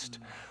Christ.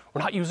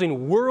 We're not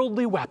using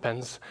worldly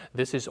weapons.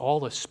 This is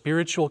all a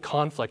spiritual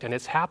conflict, and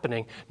it's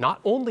happening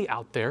not only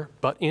out there,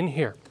 but in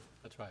here.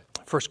 That's right.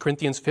 1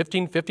 Corinthians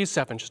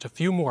 15:57, just a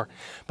few more.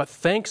 But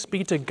thanks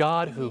be to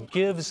God who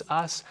gives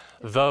us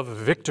the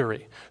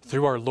victory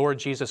through our Lord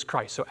Jesus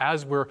Christ. So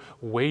as we're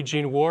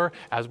waging war,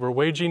 as we're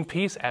waging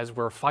peace, as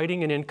we're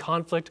fighting and in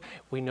conflict,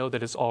 we know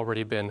that it's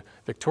already been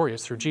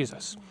victorious through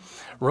Jesus.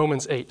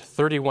 Romans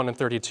 8:31 and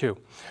 32.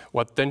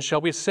 What then shall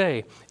we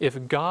say?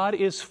 If God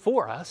is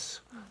for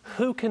us,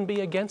 who can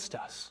be against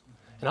us?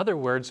 In other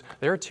words,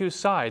 there are two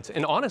sides.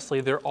 And honestly,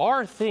 there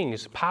are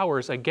things,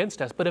 powers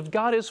against us. But if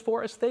God is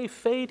for us, they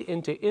fade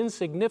into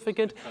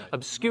insignificant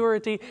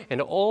obscurity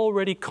and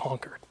already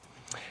conquered.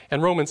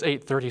 And Romans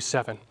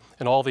 8:37,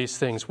 and all these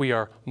things, we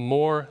are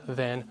more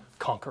than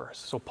conquerors.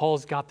 So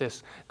Paul's got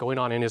this going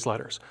on in his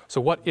letters. So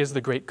what is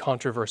the great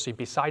controversy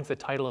besides the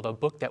title of a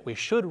book that we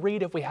should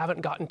read if we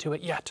haven't gotten to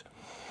it yet?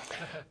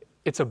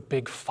 It's a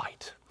big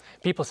fight.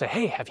 People say,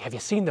 hey, have you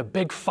seen the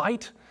big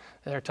fight?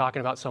 They're talking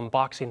about some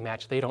boxing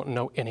match. They don't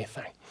know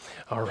anything.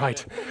 All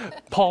right.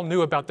 Paul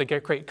knew about the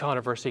great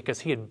controversy because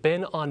he had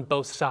been on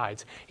both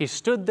sides. He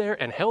stood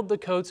there and held the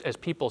coats as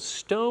people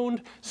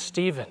stoned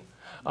Stephen,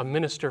 a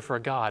minister for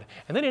God.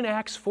 And then in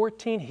Acts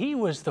 14, he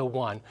was the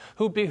one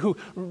who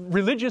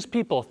religious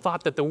people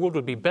thought that the world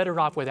would be better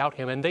off without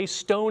him, and they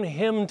stoned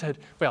him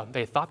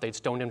they thought they'd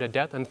stoned him to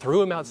death and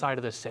threw him outside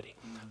of the city.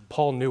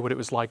 Paul knew what it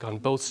was like on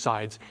both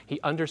sides. He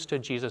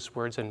understood Jesus'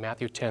 words in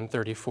Matthew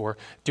 10:34.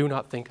 Do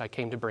not think I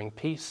came to bring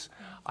peace.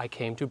 I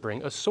came to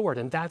bring a sword.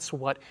 And that's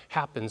what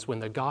happens when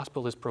the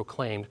gospel is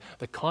proclaimed.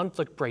 The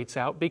conflict breaks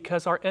out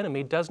because our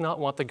enemy does not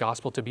want the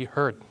gospel to be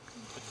heard.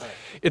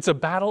 It's a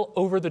battle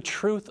over the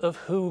truth of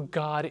who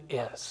God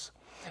is.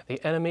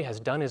 The enemy has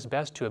done his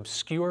best to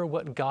obscure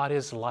what God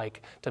is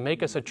like, to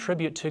make us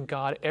attribute to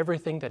God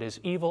everything that is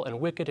evil and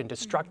wicked and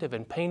destructive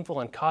and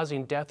painful and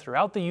causing death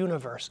throughout the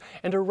universe,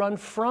 and to run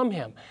from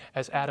him,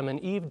 as Adam and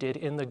Eve did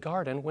in the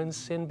garden when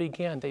sin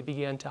began. They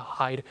began to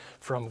hide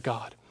from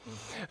God.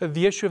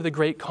 The issue of the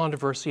great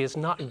controversy is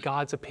not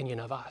God's opinion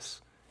of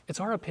us.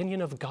 It's our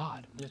opinion of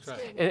God. That's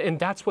right. And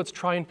that's what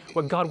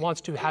God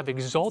wants to have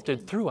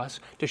exalted through us,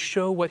 to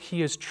show what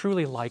he is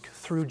truly like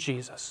through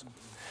Jesus.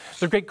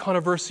 The great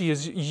controversy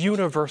is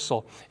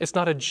universal. It's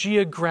not a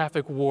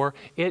geographic war.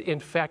 It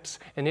infects,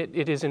 and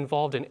it is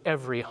involved in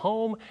every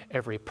home,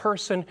 every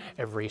person,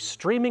 every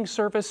streaming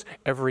service,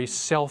 every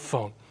cell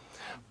phone.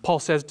 Paul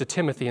says to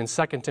Timothy in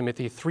 2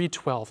 Timothy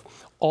 3:12,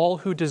 all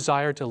who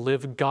desire to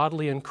live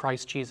godly in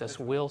Christ Jesus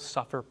will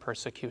suffer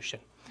persecution.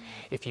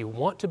 If you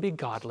want to be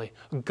godly,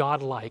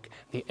 godlike,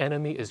 the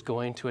enemy is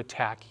going to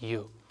attack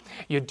you.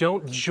 You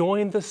don't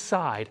join the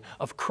side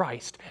of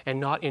Christ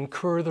and not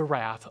incur the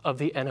wrath of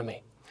the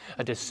enemy.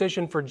 A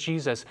decision for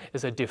Jesus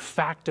is a de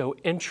facto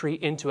entry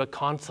into a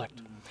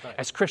conflict.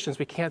 As Christians,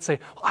 we can't say,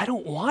 I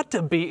don't want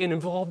to be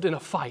involved in a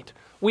fight.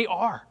 We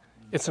are.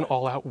 It's an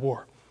all-out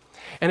war.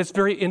 And it's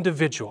very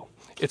individual.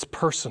 It's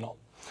personal.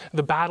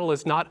 The battle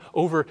is not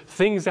over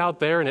things out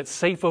there and it's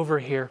safe over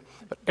here,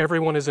 but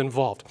everyone is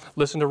involved.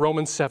 Listen to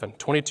Romans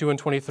 7:22 and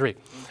 23.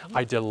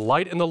 I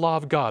delight in the law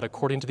of God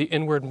according to the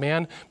inward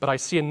man, but I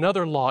see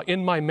another law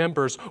in my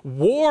members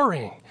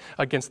warring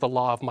against the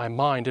law of my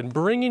mind and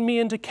bringing me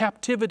into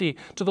captivity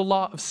to the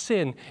law of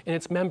sin in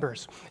its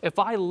members. If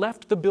I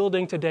left the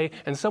building today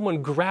and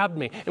someone grabbed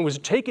me and was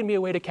taking me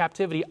away to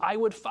captivity, I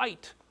would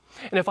fight.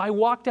 And if I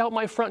walked out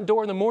my front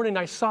door in the morning and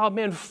I saw a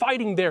man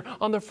fighting there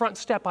on the front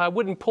step, I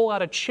wouldn't pull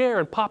out a chair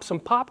and pop some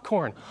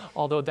popcorn,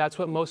 although that's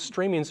what most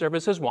streaming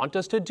services want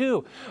us to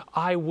do.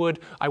 I would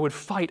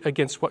fight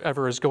against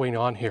whatever is going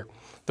on here.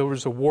 There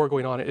is a war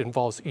going on. It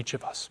involves each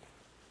of us.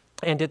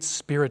 And it's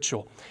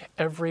spiritual.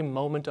 Every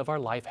moment of our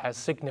life has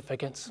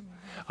significance.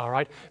 All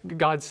right?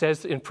 God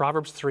says in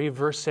Proverbs 3,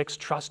 verse 6,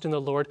 trust in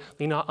the Lord,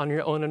 lean not on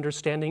your own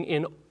understanding,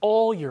 in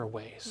all your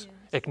ways. Yes.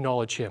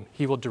 Acknowledge him.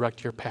 He will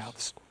direct your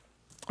paths.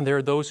 There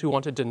are those who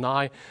want to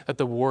deny that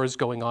the war is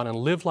going on and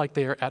live like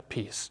they are at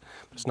peace.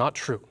 It's not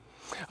true.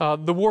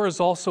 The war is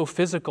also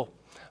physical.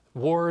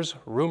 Wars,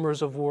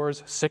 rumors of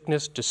wars,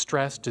 sickness,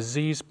 distress,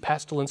 disease,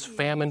 pestilence,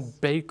 famine,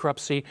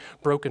 bankruptcy,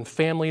 broken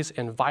families,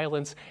 and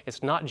violence.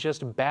 It's not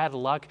just bad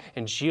luck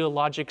and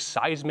geologic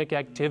seismic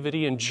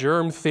activity and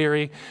germ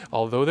theory.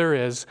 Although there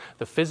is,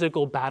 the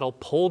physical battle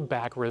pulled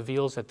back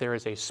reveals that there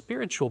is a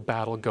spiritual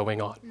battle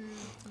going on.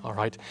 All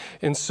right.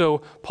 And so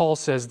Paul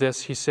says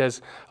this, he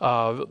says,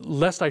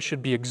 lest I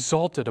should be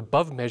exalted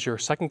above measure,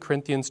 2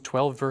 Corinthians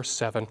 12, verse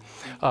 7,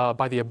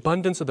 by the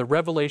abundance of the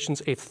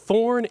revelations, a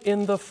thorn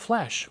in the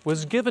flesh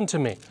was given to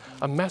me,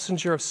 a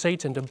messenger of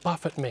Satan to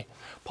buffet me.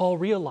 Paul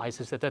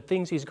realizes that the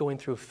things he's going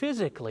through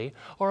physically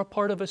are a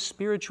part of a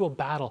spiritual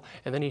battle.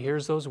 And then he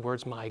hears those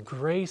words, my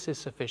grace is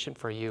sufficient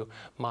for you.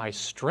 My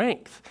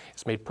strength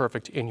is made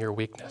perfect in your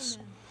weakness.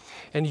 Amen.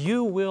 And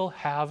you will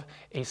have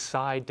a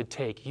side to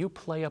take. You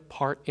play a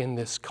part in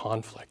this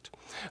conflict.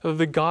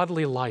 The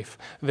godly life,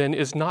 then,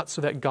 is not so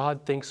that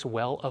God thinks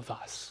well of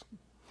us,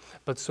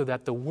 but so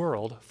that the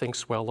world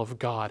thinks well of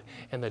God.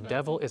 And the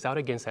devil is out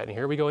against that. And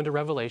here we go into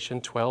Revelation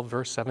 12,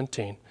 verse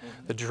 17.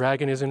 The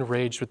dragon is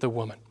enraged with the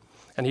woman,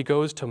 and he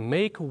goes to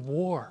make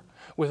war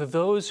with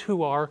those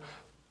who are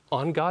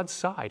on God's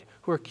side,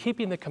 who are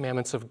keeping the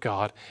commandments of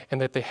God, and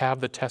that they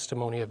have the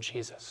testimony of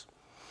Jesus.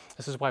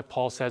 This is why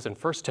Paul says in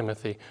 1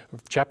 Timothy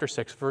chapter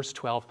 6, verse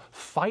 12,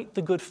 fight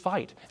the good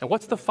fight. And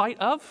what's the fight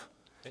of?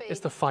 Faith. It's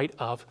the fight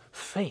of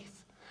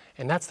faith.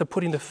 And that's the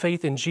putting the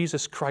faith in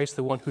Jesus Christ,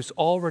 the one who's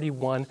already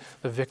won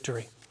the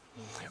victory.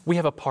 We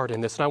have a part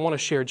in this, and I want to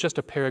share just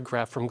a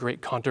paragraph from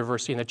Great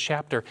Controversy in the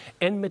chapter,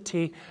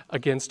 enmity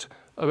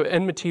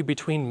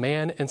between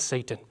man and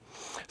Satan.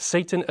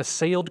 Satan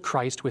assailed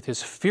Christ with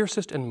his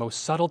fiercest and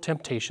most subtle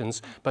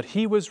temptations, but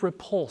he was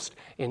repulsed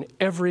in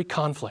every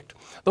conflict.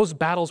 Those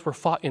battles were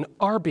fought in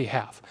our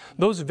behalf.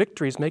 Those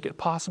victories make it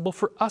possible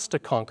for us to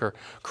conquer.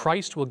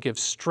 Christ will give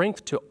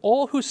strength to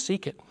all who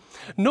seek it.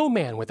 No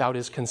man without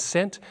his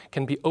consent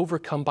can be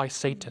overcome by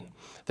Satan.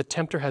 The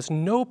tempter has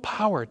no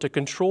power to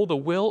control the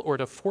will or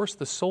to force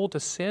the soul to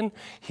sin.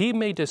 He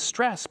may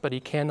distress, but he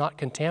cannot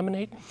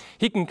contaminate.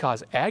 He can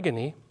cause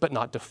agony, but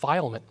not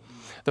defilement.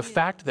 The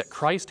fact that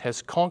Christ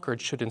has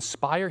conquered should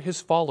inspire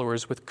his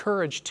followers with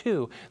courage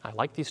to, I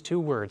like these two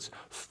words,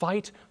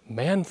 fight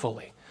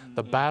manfully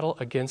the battle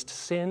against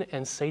sin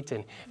and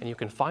Satan. And you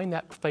can find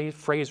that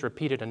phrase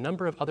repeated a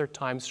number of other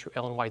times through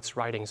Ellen White's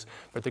writings.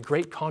 But the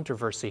great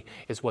controversy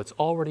is what's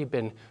already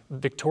been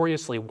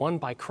victoriously won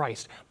by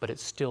Christ, but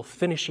it's still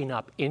finishing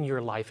up in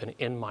your life and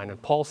in mine.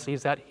 And Paul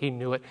sees that, he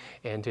knew it,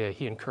 and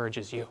he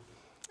encourages you.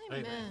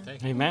 Amen.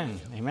 Thank you. Amen.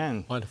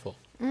 Amen. Wonderful.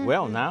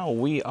 Well, now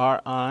we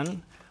are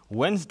on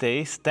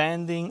Wednesday,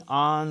 standing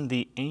on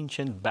the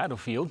ancient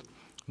battlefield.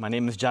 My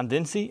name is John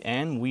Dinsey,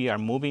 and we are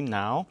moving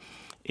now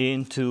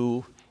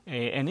into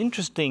an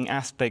interesting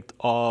aspect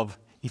of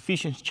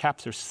Ephesians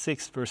chapter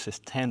 6, verses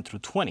 10 through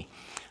 20.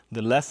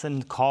 The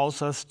lesson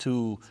calls us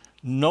to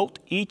note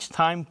each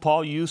time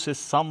Paul uses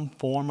some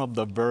form of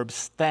the verb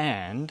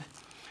stand,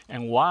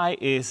 and why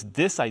is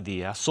this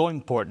idea so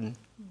important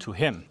to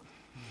him.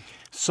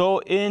 So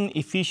in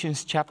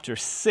Ephesians chapter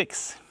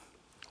 6,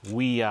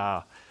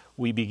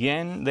 we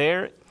begin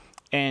there,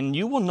 and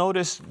you will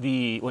notice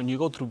when you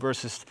go through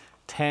verses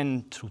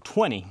 10 through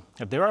 20,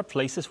 that there are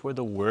places where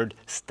the word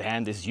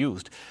stand is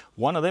used.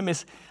 One of them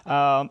is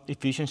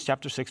Ephesians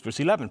chapter 6, verse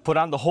 11. Put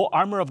on the whole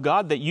armor of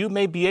God that you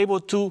may be able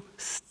to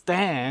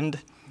stand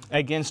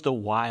against the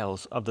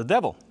wiles of the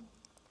devil.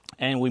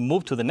 And we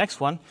move to the next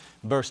one,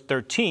 verse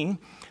 13.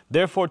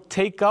 Therefore,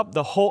 take up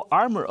the whole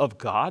armor of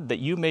God that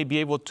you may be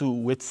able to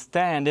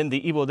withstand in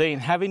the evil day,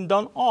 and having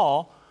done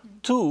all,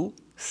 to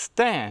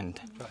stand.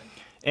 Right.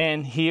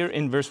 And here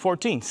in verse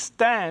 14,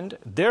 stand,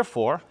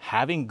 therefore,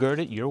 having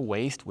girded your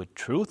waist with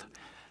truth,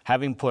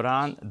 having put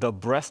on the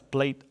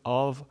breastplate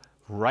of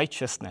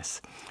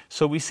righteousness.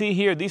 So we see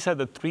here, these are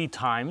the three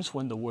times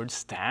when the word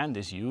stand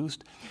is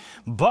used.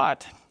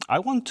 But I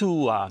want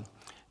to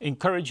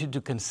encourage you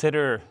to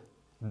consider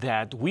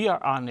that we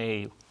are on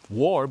a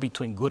war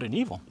between good and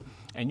evil.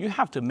 And you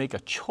have to make a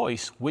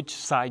choice which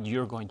side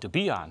you're going to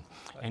be on.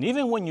 And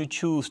even when you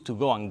choose to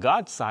go on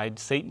God's side,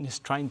 Satan is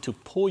trying to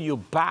pull you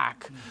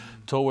back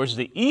towards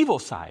the evil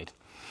side.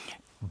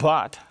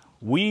 But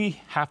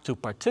we have to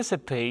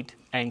participate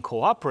and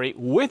cooperate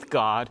with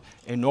God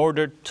in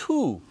order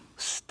to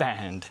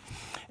stand.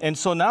 And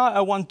so now I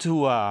want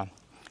to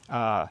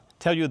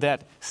tell you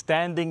that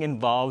standing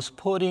involves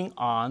putting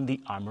on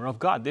the armor of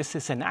God. This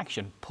is an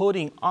action,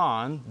 putting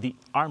on the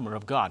armor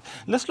of God.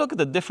 Let's look at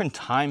the different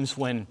times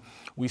when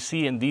we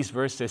see in these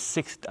verses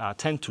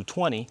 10 to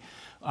 20,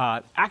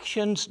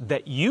 actions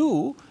that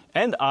you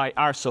and I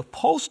are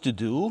supposed to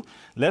do.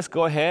 Let's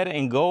go ahead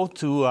and go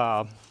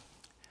to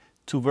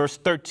verse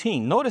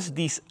 13. Notice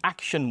these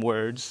action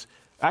words.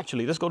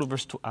 Actually, let's go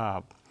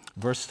to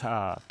verse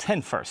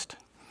 10 first.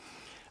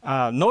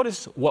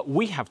 Notice what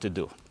we have to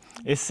do.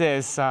 It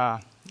says,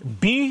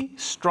 be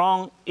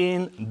strong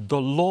in the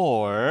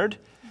Lord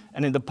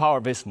and in the power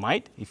of his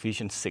might,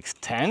 Ephesians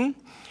 6:10.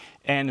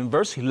 And in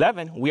verse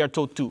 11, we are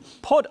told to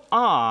put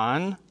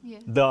on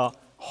the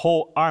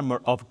whole armor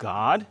of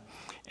God.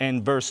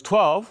 And verse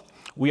 12,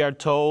 we are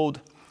told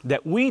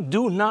that we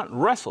do not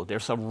wrestle.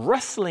 There's a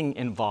wrestling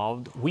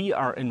involved. We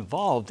are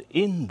involved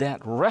in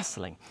that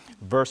wrestling.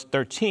 Verse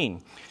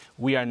 13,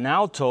 we are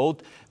now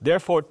told,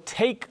 therefore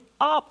take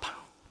up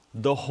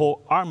the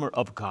whole armor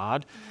of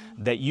God,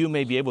 that you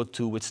may be able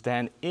to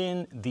withstand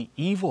in the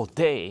evil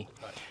day.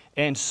 Right.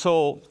 And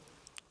so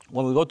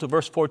when we go to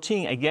verse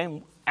 14,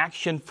 again,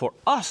 action for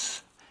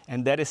us,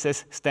 and that it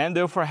says, stand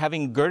therefore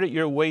having girded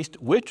your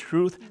waist with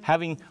truth,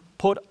 having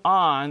put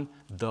on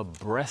the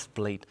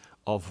breastplate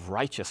of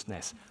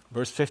righteousness.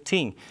 Verse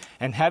 15,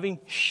 and having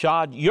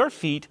shod your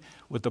feet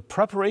with the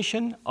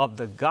preparation of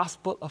the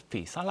gospel of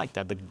peace. I like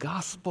that, the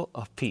gospel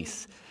of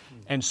peace.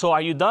 And so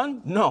are you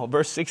done? No.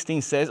 Verse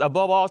 16 says,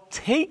 above all,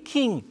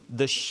 taking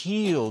the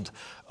shield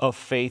of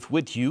faith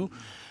with you,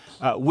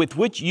 with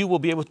which you will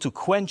be able to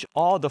quench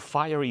all the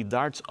fiery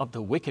darts of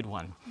the wicked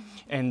one.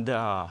 And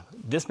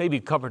this may be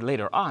covered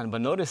later on,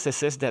 but notice it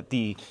says that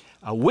the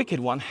wicked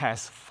one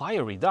has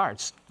fiery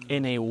darts.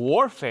 In a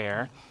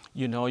warfare,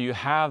 you know, you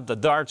have the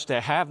darts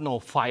that have no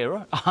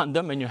fire on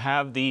them, and you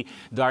have the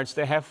darts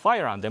that have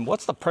fire on them.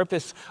 What's the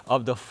purpose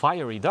of the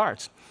fiery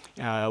darts?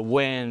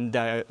 In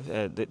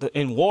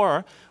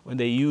war, when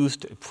they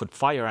used to put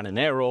fire on an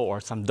arrow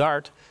or some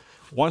dart,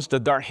 once the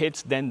dart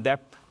hits, then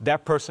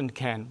that person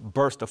can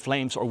burst the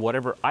flames, or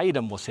whatever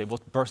item was able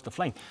to burst the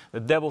flame. The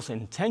devil's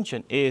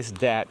intention is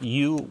that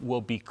you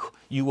will be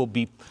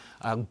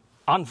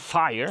on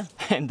fire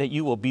and that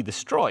you will be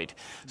destroyed.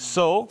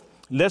 So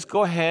let's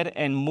go ahead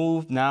and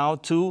move now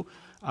to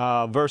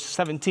verse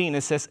 17.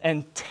 It says,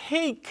 and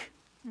take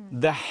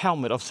the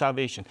helmet of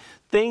salvation.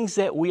 Things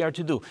that we are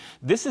to do.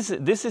 This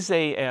is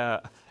a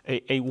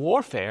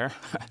warfare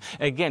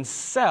against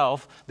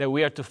self that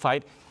we are to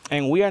fight,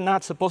 and we are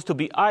not supposed to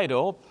be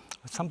idle.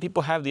 Some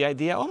people have the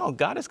idea, oh no,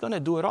 God is going to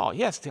do it all.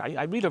 Yes,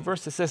 I read a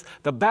verse that says,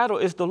 the battle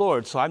is the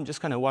Lord, so I'm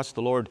just going to watch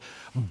the Lord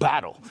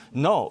battle.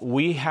 No,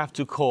 we have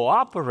to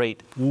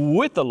cooperate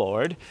with the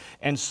Lord.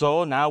 And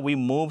so now we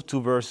move to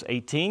verse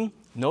 18.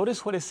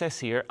 Notice what it says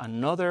here,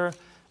 another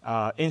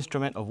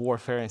instrument of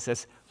warfare. It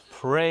says,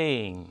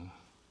 praying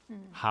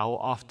How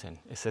often?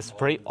 It says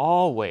pray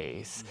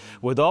always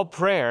with all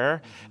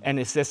prayer, and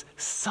it says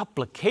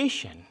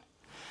supplication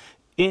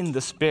in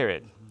the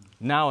Spirit.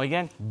 Now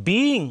again,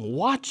 being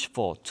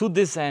watchful to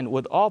this end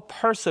with all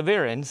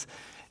perseverance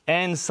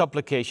and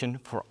supplication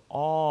for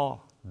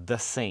all the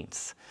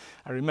saints.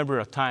 I remember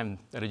a time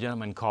that a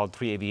gentleman called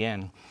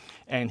 3ABN,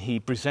 and he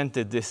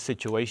presented this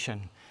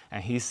situation,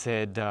 and he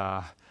said,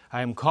 I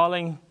am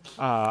calling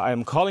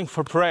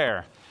for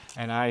prayer.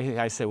 And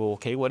I said, well,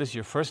 okay, what is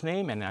your first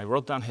name? And I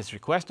wrote down his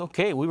request.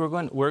 Okay, we're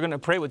going to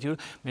pray with you.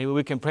 Maybe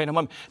we can pray in a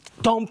moment.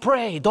 Don't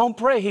pray,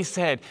 he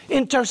said.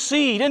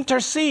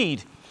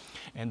 Intercede.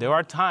 And there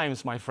are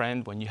times, my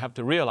friend, when you have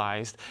to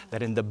realize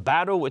that in the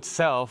battle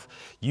itself,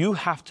 you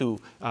have to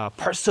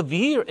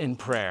persevere in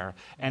prayer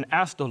and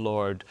ask the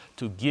Lord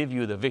to give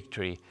you the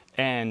victory.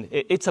 And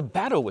it's a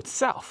battle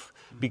itself,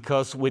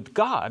 because with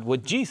God,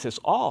 with Jesus,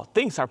 all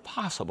things are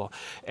possible.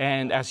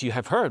 And as you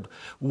have heard,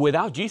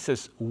 without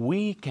Jesus,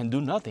 we can do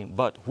nothing.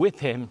 But with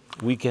him,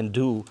 we can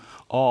do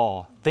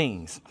all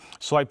things.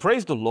 So I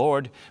praise the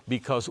Lord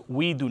because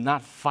we do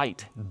not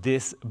fight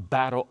this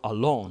battle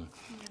alone.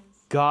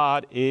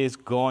 God is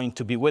going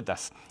to be with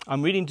us.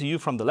 I'm reading to you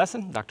from the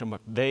lesson. Dr.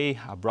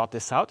 McVeigh brought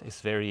this out.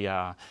 It's very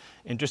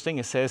interesting.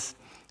 It says,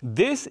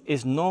 this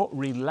is no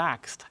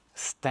relaxed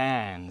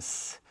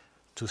stance.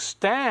 To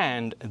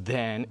stand,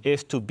 then,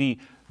 is to be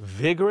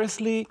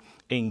vigorously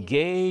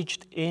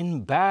engaged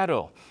in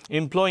battle,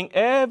 employing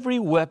every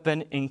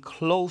weapon in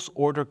close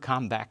order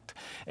combat,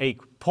 a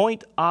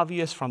point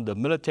obvious from the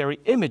military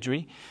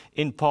imagery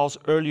in Paul's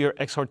earlier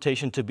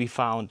exhortation to be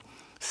found,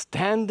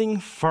 standing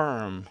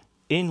firm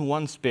in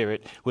one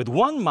spirit, with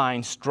one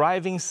mind,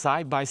 striving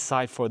side by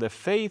side for the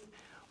faith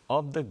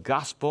of the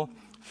gospel.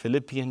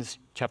 Philippians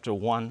chapter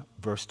 1,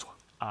 verse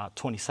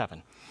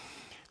 27.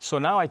 So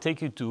now I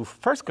take you to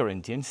 1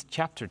 Corinthians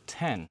chapter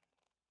 10.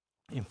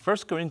 In 1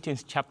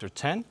 Corinthians chapter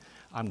 10,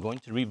 I'm going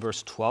to read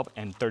verse 12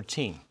 and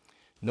 13.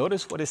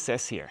 Notice what it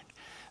says here.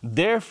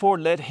 Therefore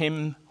let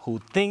him who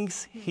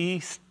thinks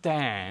he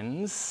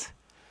stands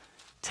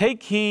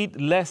take heed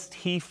lest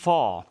he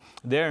fall.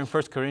 There in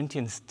 1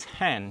 Corinthians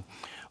 10,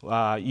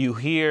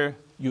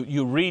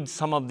 you read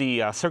some of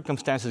the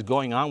circumstances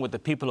going on with the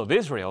people of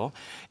Israel,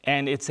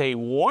 and it's a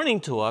warning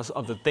to us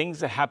of the things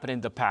that happened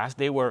in the past.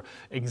 They were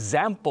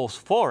examples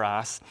for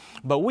us,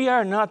 but we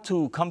are not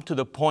to come to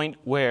the point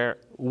where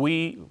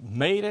we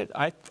made it.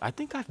 I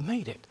think I've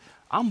made it.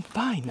 I'm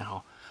fine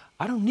now.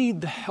 I don't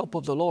need the help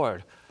of the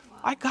Lord.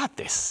 I got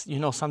this. You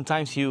know,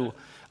 sometimes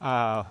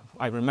I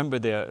remember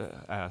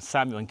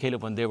Samuel and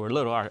Caleb when they were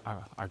little,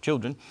 our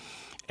children,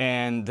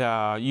 and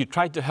you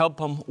tried to help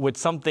them with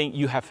something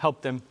you have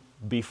helped them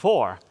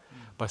before,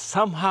 but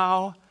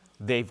somehow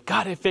they've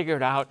got it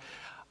figured out.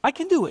 I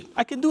can do it.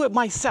 I can do it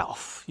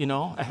myself. You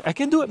know, I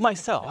can do it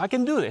myself. I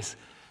can do this.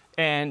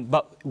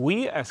 But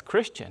we as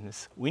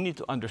Christians, we need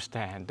to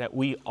understand that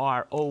we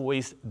are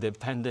always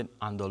dependent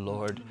on the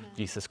Lord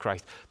Jesus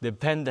Christ,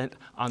 dependent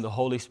on the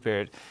Holy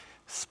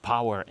Spirit's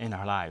power in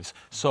our lives.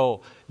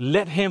 So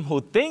let him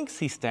who thinks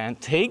he stands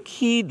take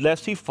heed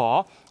lest he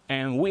fall.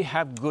 And we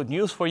have good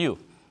news for you,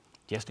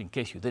 just in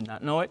case you did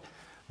not know it.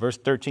 Verse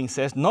 13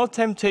 says, no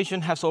temptation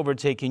has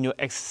overtaken you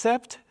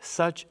except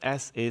such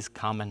as is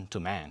common to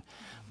man.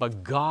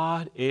 But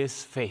God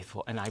is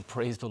faithful, and I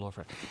praise the Lord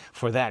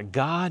for that.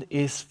 God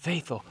is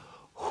faithful,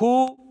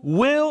 who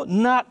will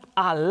not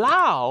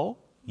allow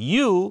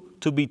you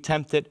to be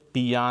tempted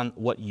beyond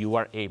what you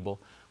are able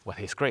with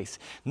his grace.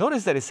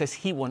 Notice that it says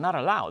he will not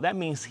allow. That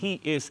means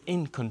he is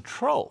in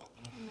control.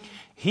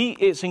 He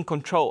is in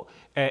control.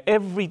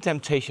 Every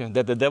temptation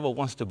that the devil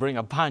wants to bring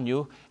upon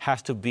you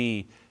has to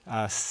be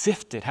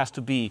sifted, has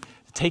to be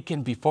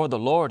taken before the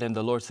Lord. And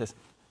the Lord says,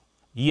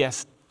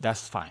 yes,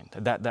 that's fine.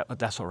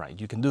 That's all right.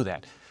 You can do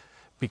that.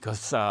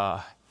 Because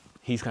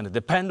he's going to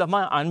depend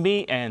on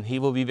me, and he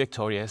will be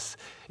victorious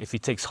if he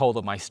takes hold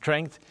of my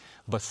strength.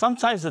 But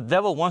sometimes the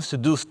devil wants to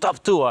do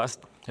stuff to us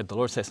that the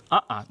Lord says,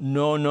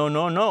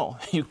 no.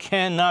 You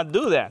cannot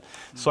do that.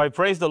 So I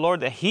praise the Lord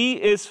that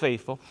he is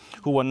faithful,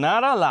 who will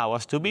not allow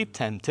us to be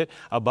tempted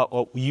about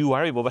what you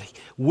are able. But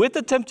with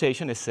the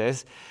temptation, it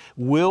says,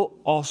 will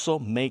also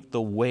make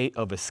the way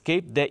of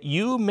escape that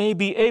you may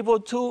be able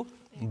to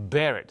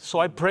bear it. So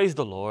I praise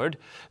the Lord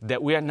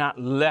that we are not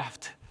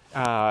left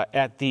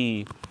at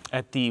the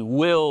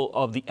will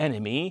of the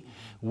enemy.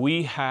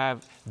 We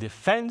have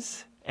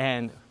defense,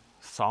 and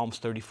Psalms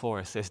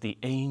 34 says, the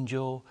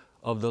angel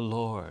of the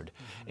Lord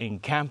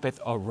encampeth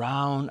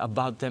around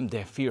about them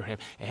that fear him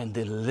and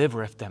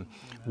delivereth them.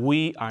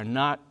 We are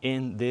not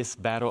in this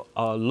battle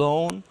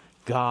alone.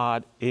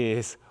 God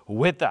is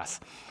with us.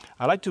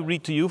 I'd like to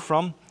read to you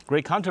from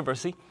Great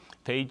Controversy,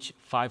 page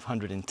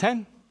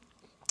 510.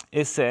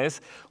 It says,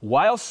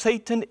 while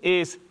Satan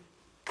is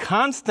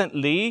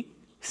constantly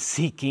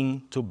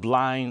seeking to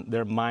blind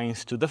their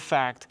minds to the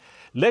fact,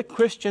 let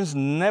Christians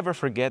never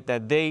forget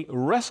that they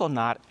wrestle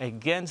not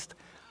against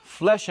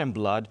flesh and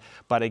blood,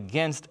 but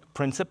against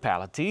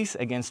principalities,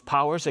 against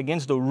powers,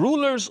 against the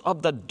rulers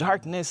of the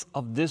darkness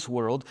of this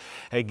world,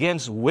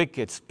 against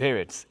wicked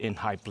spirits in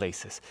high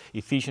places.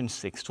 Ephesians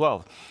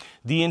 6:12.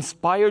 The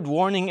inspired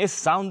warning is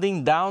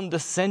sounding down the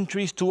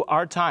centuries to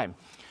our time.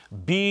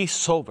 Be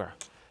sober,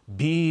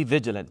 be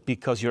vigilant,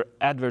 because your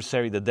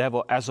adversary, the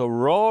devil, as a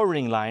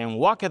roaring lion,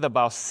 walketh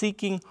about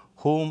seeking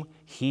whom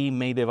he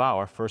may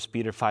devour. 1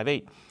 Peter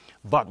 5:8.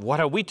 But what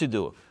are we to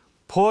do?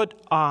 Put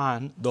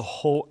on the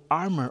whole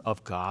armor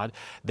of God,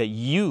 that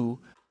you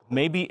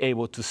may be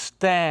able to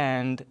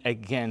stand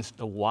against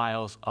the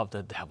wiles of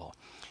the devil.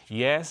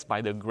 Yes,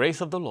 by the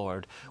grace of the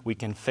Lord, we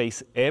can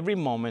face every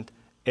moment,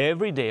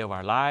 every day of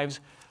our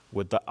lives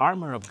with the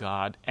armor of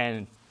God,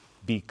 and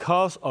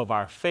because of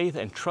our faith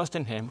and trust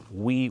in Him,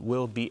 we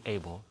will be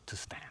able to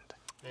stand.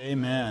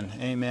 Amen.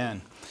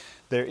 Amen.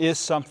 There is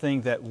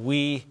something that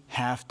we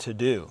have to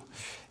do,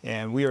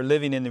 and we are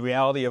living in the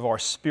reality of our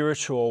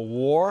spiritual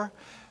war.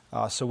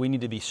 So we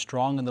need to be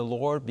strong in the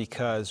Lord,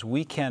 because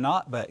we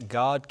cannot, but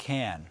God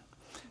can.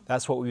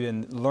 That's what we've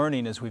been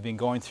learning as we've been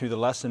going through the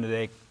lesson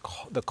today,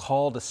 the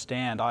call to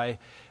stand. I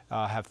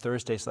have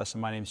Thursday's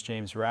lesson. My name is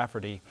James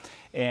Rafferty.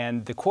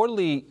 And the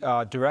quarterly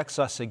directs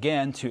us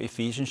again to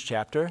Ephesians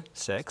chapter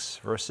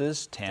 6,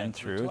 verses 10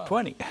 through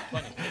 20.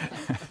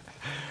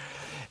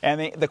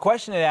 And the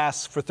question it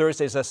asks for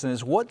Thursday's lesson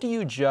is, what do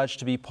you judge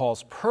to be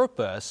Paul's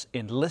purpose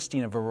in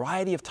listing a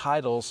variety of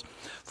titles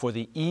for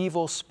the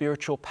evil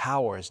spiritual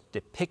powers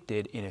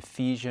depicted in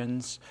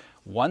Ephesians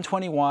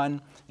 1:21,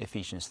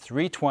 Ephesians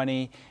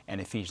 3:20, and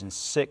Ephesians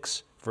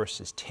 6,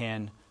 verses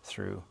 10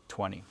 through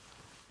 20?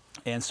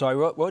 And so I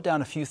wrote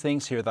down a few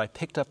things here that I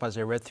picked up as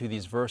I read through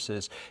these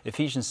verses.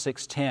 Ephesians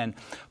 6:10,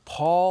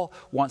 Paul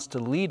wants to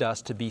lead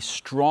us to be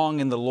strong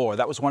in the Lord.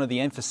 That was one of the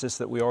emphasis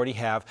that we already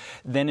have.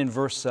 Then in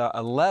verse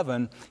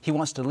 11, he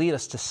wants to lead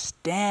us to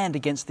stand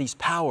against these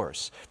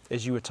powers,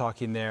 as you were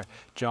talking there,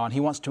 John. He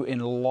wants to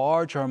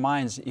enlarge our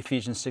minds,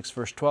 Ephesians 6,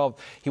 verse 12.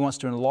 He wants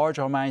to enlarge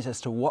our minds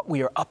as to what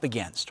we are up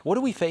against. What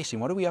are we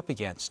facing? What are we up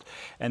against?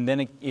 And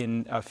then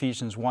in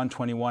Ephesians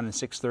 1:21 and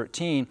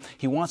 6:13,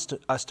 he wants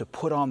us to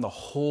put on the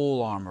whole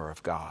armor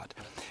of God.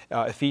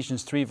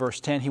 Ephesians 3, verse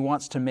 10, he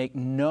wants to make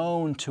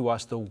known to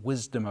us the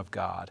wisdom of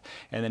God.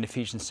 And then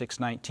Ephesians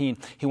 6:19,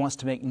 he wants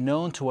to make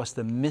known to us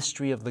the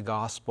mystery of the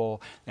gospel.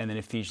 And then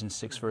Ephesians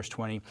 6, verse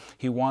 20,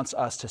 he wants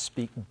us to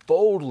speak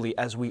boldly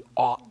as we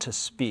ought to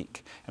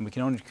speak. And we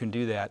can only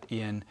do that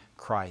in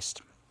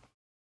Christ.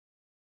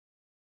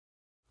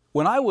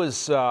 When I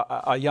was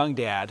a young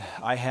dad,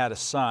 I had a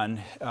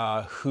son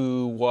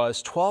who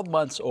was 12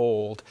 months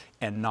old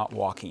and not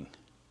walking.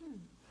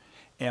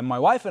 And my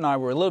wife and I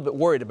were a little bit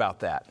worried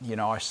about that. You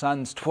know, our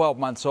son's 12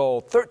 months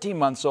old, 13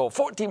 months old,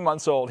 14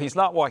 months old. He's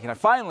not walking.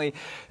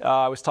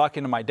 I was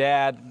talking to my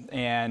dad,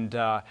 and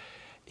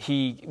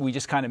we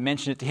just kind of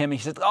mentioned it to him. He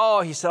said,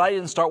 I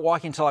didn't start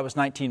walking until I was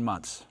 19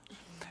 months.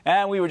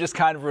 And we were just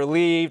kind of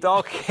relieved.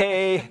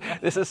 Okay,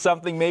 this is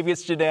something, maybe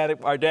it's genetic.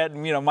 Our dad,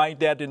 my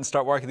dad didn't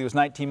start walking until he was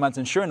 19 months.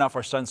 And sure enough,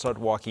 our son started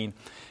walking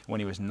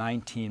when he was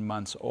 19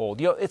 months old.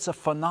 It's a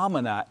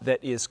phenomena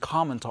that is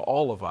common to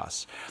all of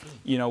us.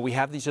 We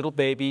have these little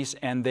babies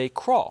and they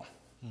crawl.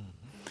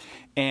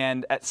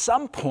 And at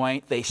some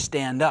point, they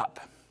stand up.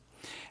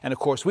 And of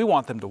course, we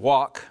want them to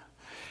walk.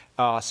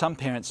 Some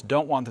parents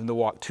don't want them to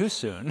walk too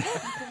soon.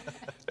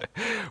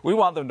 We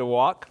want them to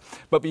walk,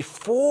 but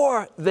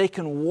before they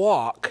can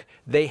walk,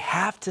 they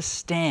have to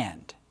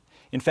stand.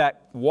 In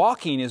fact,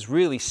 walking is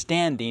really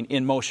standing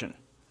in motion.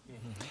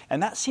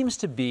 And that seems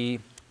to be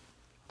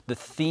the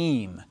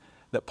theme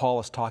that Paul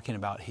is talking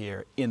about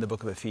here in the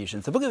book of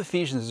Ephesians. The book of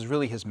Ephesians is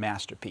really his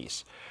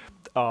masterpiece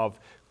of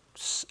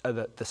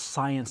the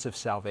science of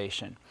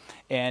salvation.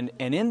 And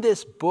in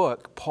this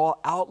book, Paul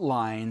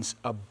outlines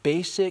a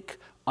basic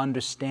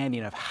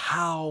understanding of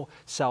how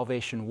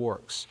salvation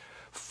works.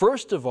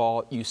 First of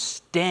all, you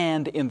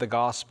stand in the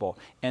gospel,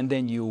 and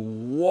then you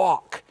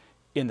walk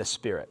in the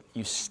Spirit.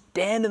 You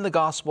stand in the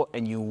gospel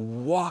and you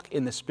walk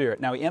in the Spirit.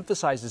 Now, he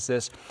emphasizes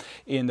this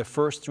in the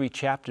first 3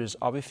 chapters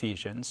of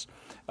Ephesians.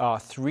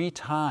 3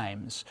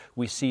 times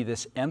we see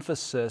this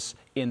emphasis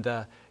in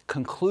the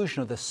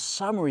conclusion of the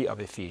summary of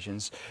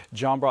Ephesians.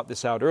 John brought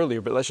this out earlier,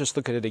 but let's just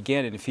look at it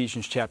again in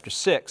Ephesians chapter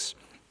 6.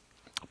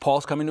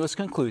 Paul's coming to his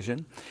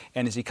conclusion,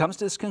 and as he comes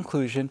to this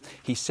conclusion,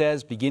 he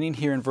says, beginning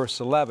here in verse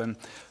 11,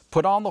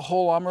 put on the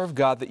whole armor of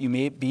God that you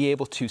may be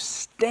able to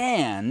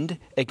stand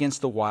against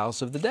the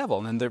wiles of the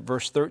devil. And then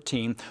verse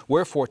 13,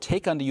 wherefore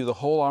take unto you the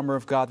whole armor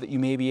of God that you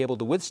may be able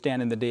to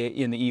withstand in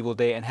the evil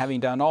day, and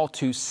having done all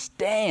to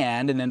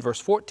stand. And then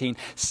verse 14,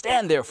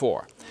 stand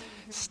therefore.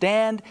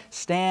 Stand,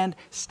 stand,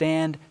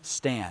 stand,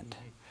 stand.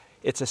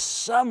 It's a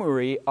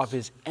summary of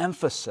his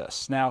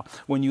emphasis. Now,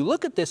 when you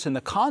look at this in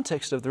the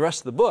context of the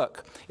rest of the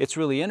book, it's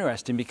really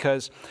interesting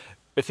because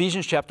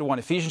Ephesians chapter 1,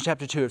 Ephesians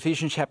chapter 2,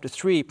 Ephesians chapter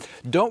 3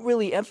 don't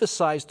really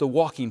emphasize the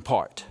walking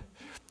part.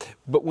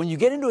 But when you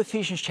get into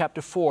Ephesians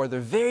chapter 4,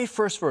 the very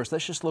first verse,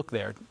 let's just look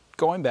there,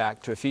 going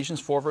back to Ephesians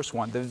 4 verse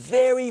 1, the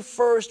very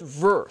first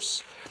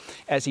verse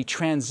as he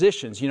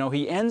transitions,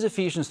 he ends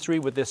Ephesians 3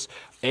 with this,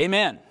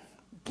 amen.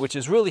 which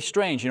is really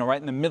strange, right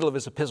in the middle of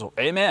his epistle.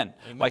 Amen.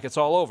 Like it's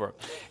all over.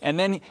 And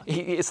then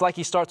it's like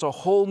he starts a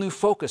whole new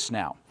focus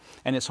now.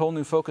 And his whole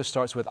new focus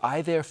starts with,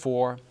 I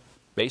therefore,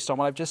 based on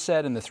what I've just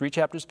said in the 3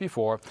 chapters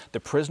before, the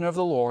prisoner of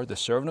the Lord, the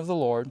servant of the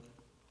Lord,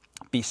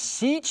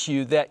 beseech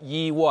you that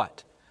ye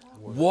what?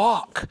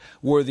 Walk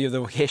worthy of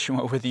the vocation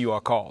wherewith you are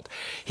called.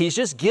 He's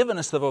just given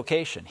us the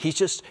vocation. He's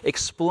just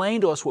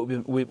explained to us what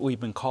we've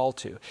been called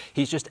to.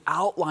 He's just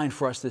outlined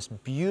for us this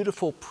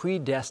beautiful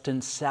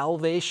predestined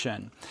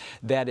salvation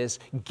that is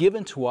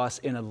given to us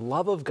in a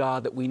love of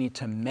God that we need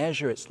to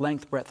measure its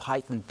length, breadth,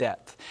 height, and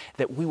depth,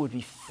 that we would be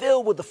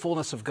filled with the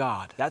fullness of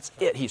God. That's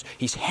it.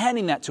 He's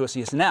handing that to us.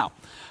 He says, now,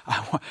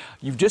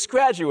 you've just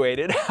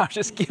graduated. I'm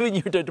just giving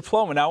you the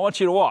diploma. Now I want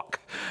you to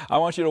walk. I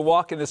want you to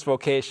walk in this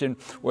vocation.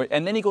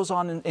 And then he goes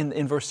on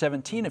in verse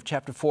 17 of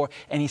chapter 4,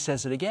 and he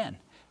says it again.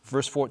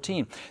 Verse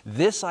 14,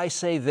 this I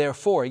say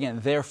therefore, again,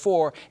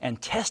 therefore,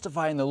 and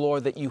testify in the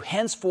Lord that you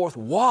henceforth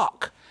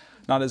walk,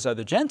 not as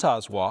other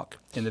Gentiles walk,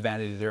 in the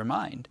vanity of their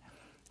mind.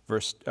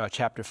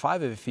 Chapter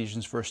 5 of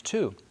Ephesians, verse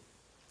 2.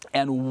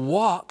 And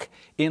walk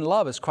in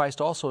love as Christ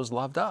also has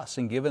loved us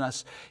and given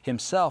us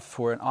himself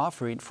for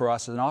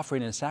us as an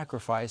offering and a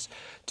sacrifice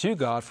to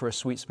God for a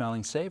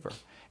sweet-smelling savor.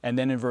 And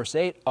then in verse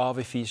 8 of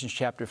Ephesians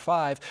chapter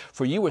 5,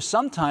 for you were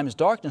sometimes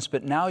darkness,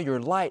 but now you're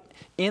light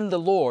in the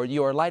Lord.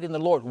 You are light in the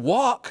Lord.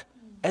 Walk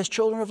as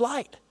children of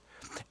light.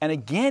 And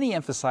again he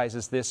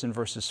emphasizes this in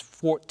verses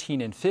 14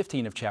 and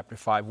 15 of chapter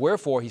 5.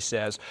 Wherefore he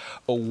says,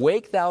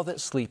 awake thou that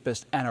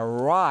sleepest, and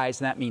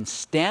arise. And that means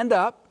stand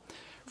up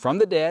from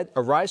the dead,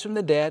 arise from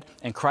the dead,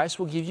 and Christ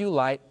will give you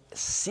light.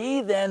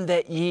 See then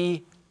that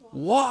ye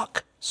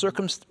walk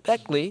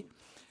circumspectly,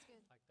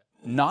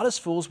 not as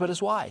fools, but as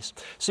wise.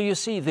 So you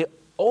see, the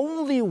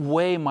only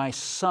way my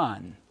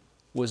son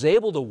was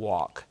able to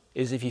walk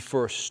is if he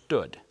first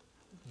stood.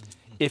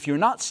 If you're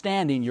not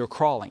standing, you're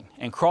crawling.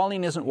 And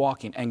crawling isn't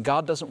walking. And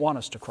God doesn't want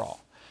us to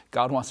crawl.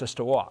 God wants us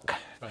to walk.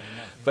 Right.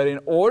 But in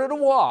order to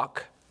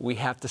walk, we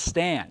have to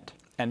stand.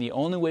 And the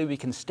only way we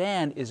can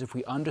stand is if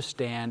we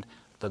understand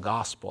the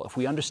gospel. If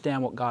we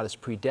understand what God has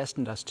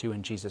predestined us to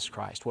in Jesus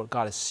Christ, what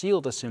God has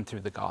sealed us in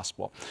through the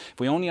gospel.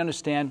 If we only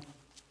understand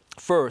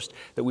first,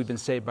 that we've been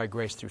saved by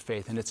grace through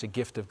faith, and it's a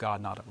gift of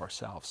God, not of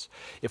ourselves.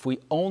 If we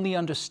only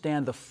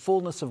understand the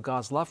fullness of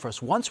God's love for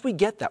us, once we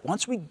get that,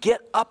 once we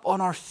get up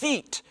on our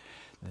feet,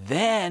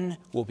 then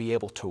we'll be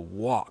able to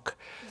walk.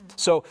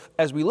 So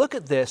as we look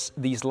at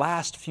these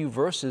last few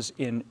verses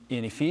in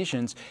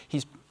Ephesians,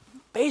 he's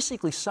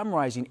basically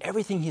summarizing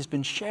everything he's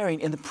been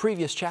sharing in the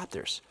previous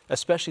chapters,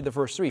 especially the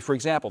verse 3. For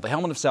example, the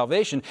helmet of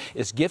salvation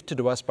is gifted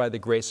to us by the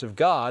grace of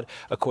God,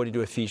 according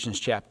to Ephesians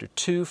chapter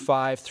 2,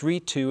 5, 3,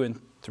 2,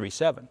 and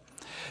 3:7.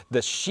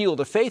 The shield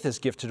of faith is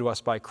gifted to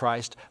us by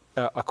Christ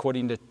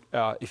according to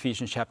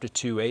Ephesians chapter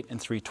 2, 8 and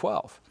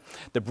 3:12.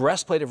 The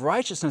breastplate of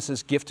righteousness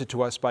is gifted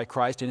to us by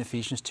Christ in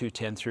Ephesians 2,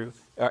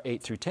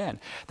 8 through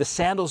 10. The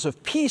sandals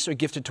of peace are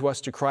gifted to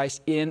us to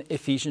Christ in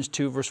Ephesians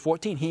 2, verse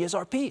 14. He is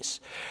our peace.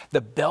 The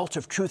belt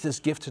of truth is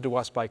gifted to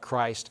us by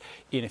Christ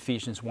in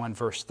Ephesians 1,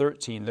 verse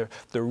 13.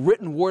 The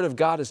written word of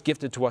God is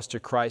gifted to us to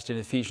Christ in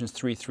Ephesians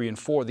 3, 3 and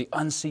 4. The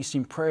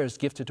unceasing prayer is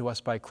gifted to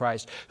us by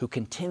Christ, who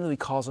continually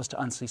calls us to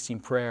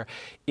unceasing prayer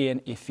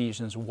in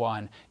Ephesians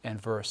 1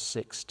 and verse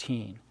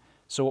 16.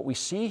 So what we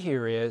see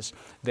here is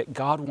that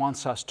God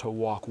wants us to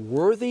walk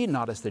worthy,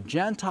 not as the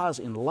Gentiles,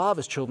 in love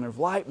as children of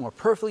light, more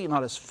perfectly,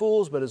 not as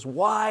fools, but as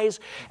wise,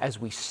 as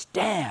we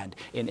stand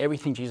in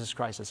everything Jesus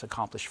Christ has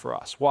accomplished for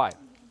us. Why?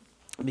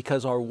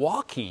 Because our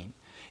walking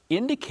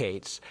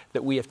indicates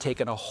that we have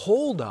taken a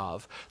hold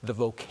of the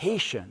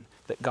vocation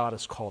that God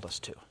has called us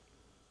to.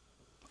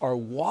 Our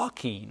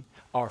walking,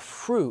 our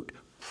fruit,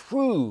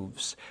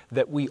 proves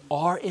that we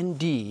are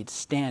indeed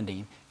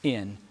standing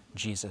in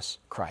Jesus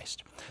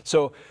Christ.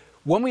 So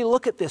when we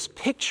look at this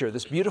picture,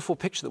 this beautiful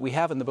picture that we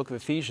have in the book of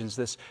Ephesians,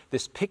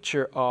 this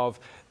picture of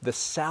the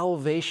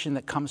salvation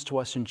that comes to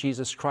us in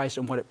Jesus Christ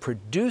and what it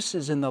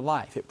produces in the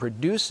life, it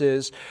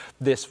produces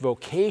this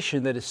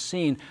vocation that is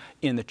seen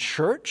in the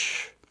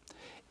church,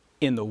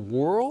 in the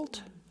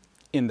world,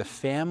 in the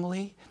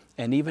family,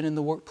 and even in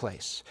the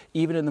workplace,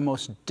 even in the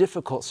most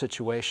difficult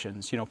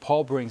situations. You know,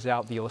 Paul brings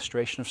out the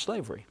illustration of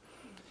slavery.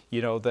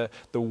 You know, the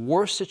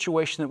worst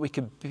situation that we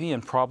could be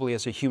in probably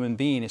as a human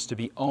being is to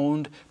be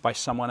owned by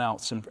someone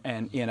else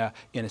and in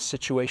a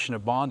situation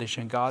of bondage.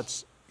 And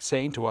God's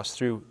saying to us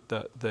through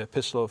the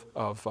epistle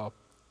of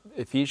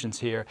Ephesians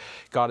here,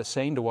 God is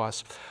saying to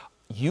us,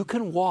 you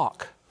can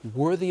walk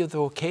worthy of the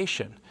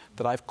vocation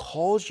that I've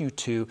called you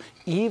to,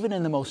 even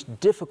in the most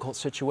difficult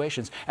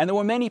situations. And there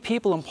were many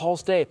people in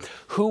Paul's day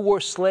who were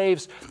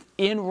slaves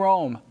in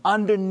Rome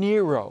under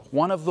Nero,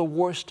 one of the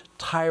worst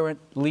tyrant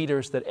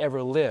leaders that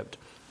ever lived.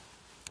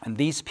 And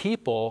these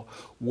people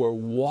were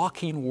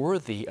walking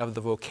worthy of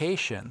the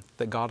vocation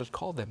that God had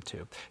called them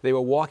to. They were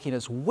walking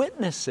as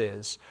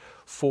witnesses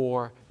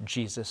for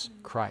Jesus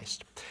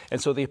Christ. And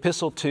so the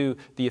epistle to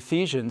the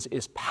Ephesians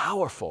is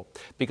powerful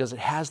because it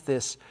has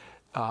this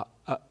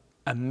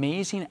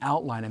amazing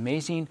outline,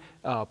 amazing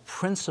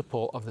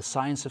principle of the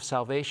science of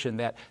salvation,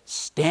 that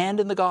stand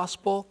in the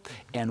gospel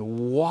and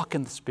walk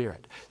in the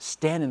Spirit.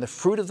 Stand in the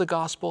fruit of the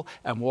gospel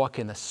and walk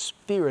in the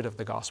spirit of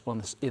the gospel,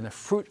 in the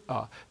fruit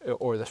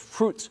or the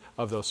fruits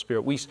of those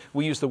spirit.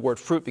 We use the word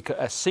fruit because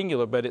as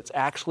singular, but it's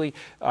actually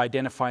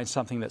identifying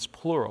something that's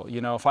plural.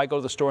 You know, if I go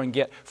to the store and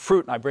get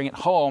fruit and I bring it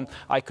home,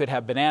 I could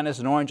have bananas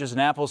and oranges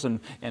and apples and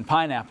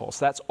pineapples.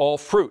 That's all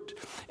fruit.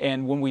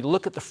 And when we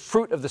look at the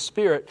fruit of the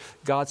Spirit,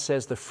 God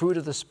says the fruit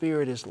of the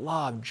Spirit is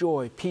love,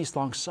 joy, peace,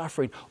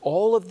 long-suffering.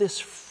 All of this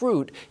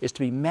fruit is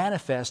to be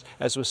manifest,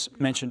 as was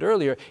mentioned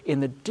earlier,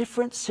 in the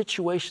different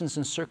situations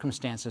and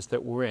circumstances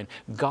that we're in.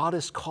 God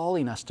is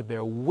calling us to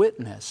bear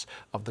witness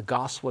of the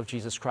gospel of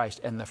Jesus Christ.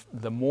 And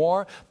the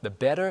more, the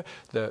better,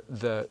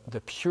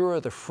 the purer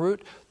the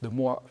fruit, the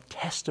more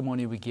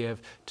testimony we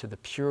give to the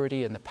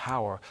purity and the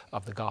power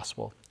of the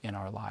gospel in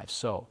our lives.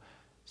 So,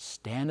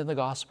 stand in the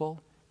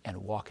gospel and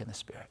walk in the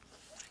Spirit.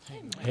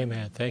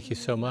 Amen. Thank you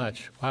so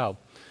much. Wow.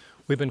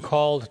 We've been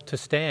called to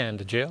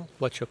stand. Jill,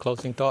 what's your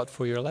closing thought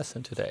for your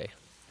lesson today?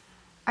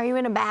 Are you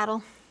in a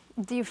battle?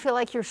 Do you feel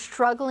like you're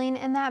struggling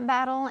in that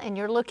battle and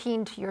you're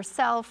looking to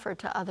yourself or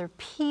to other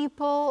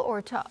people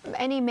or to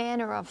any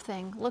manner of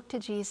thing? Look to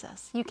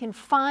Jesus. You can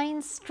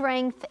find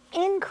strength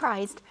in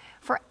Christ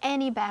for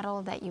any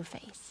battle that you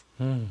face.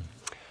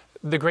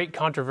 The great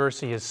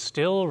controversy is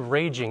still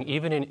raging,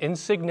 even in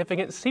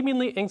insignificant,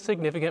 seemingly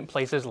insignificant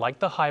places like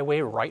the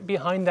highway right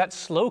behind that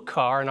slow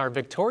car, and our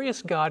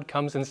victorious God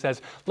comes and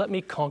says, let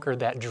me conquer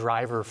that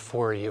driver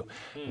for you.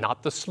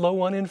 Not the slow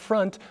one in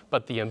front,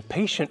 but the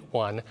impatient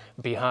one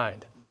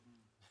behind.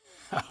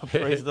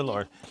 Praise the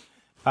Lord.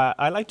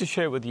 I'd like to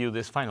share with you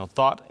this final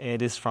thought.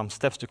 It is from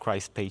Steps to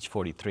Christ, page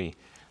 43.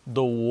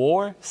 The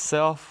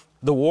warfare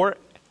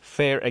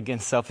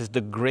against self is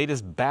the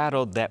greatest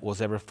battle that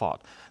was ever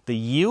fought. The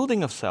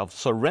yielding of self,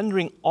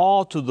 surrendering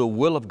all to the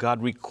will of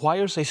God,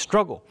 requires a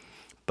struggle,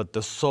 but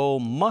the soul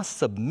must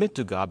submit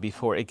to God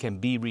before it can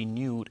be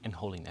renewed in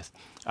holiness.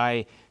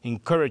 I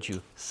encourage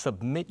you,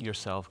 submit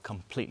yourself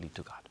completely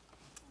to God.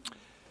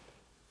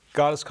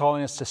 God is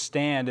calling us to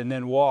stand and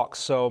then walk.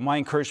 So my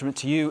encouragement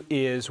to you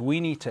is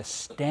we need to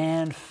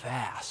stand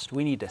fast.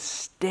 We need to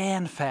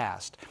stand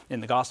fast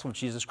in the gospel of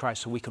Jesus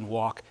Christ so we can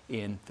walk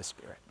in the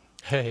Spirit.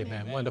 Hey,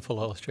 man,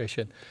 wonderful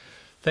illustration.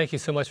 Thank you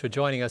so much for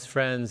joining us,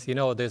 friends. You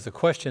know, there's a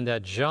question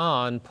that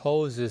John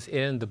poses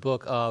in the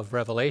book of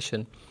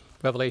Revelation,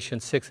 Revelation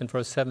 6 and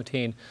verse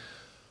 17.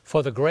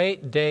 For the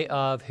great day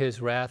of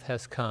his wrath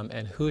has come,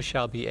 and who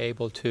shall be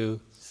able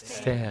to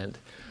stand?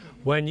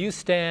 When you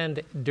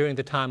stand during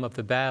the time of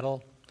the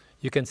battle,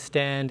 you can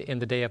stand in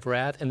the day of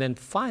wrath. And then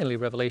finally,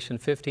 Revelation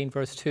 15,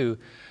 verse 2,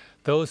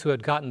 those who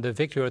had gotten the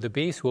victory of the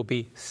beast will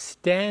be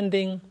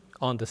standing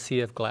on the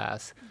sea of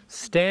glass.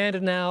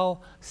 Stand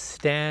now,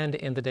 stand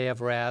in the day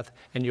of wrath,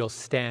 and you'll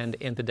stand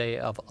in the day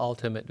of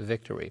ultimate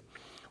victory.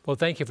 Well,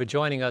 thank you for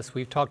joining us.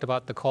 We've talked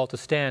about the call to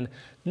stand.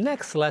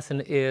 Next lesson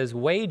is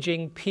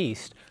waging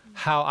peace.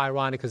 How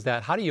ironic is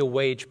that? How do you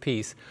wage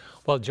peace?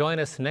 Well, join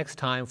us next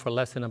time for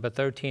lesson number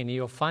 13.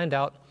 You'll find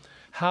out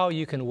how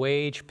you can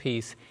wage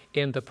peace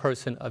in the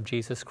person of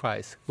Jesus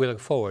Christ. We look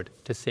forward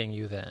to seeing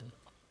you then.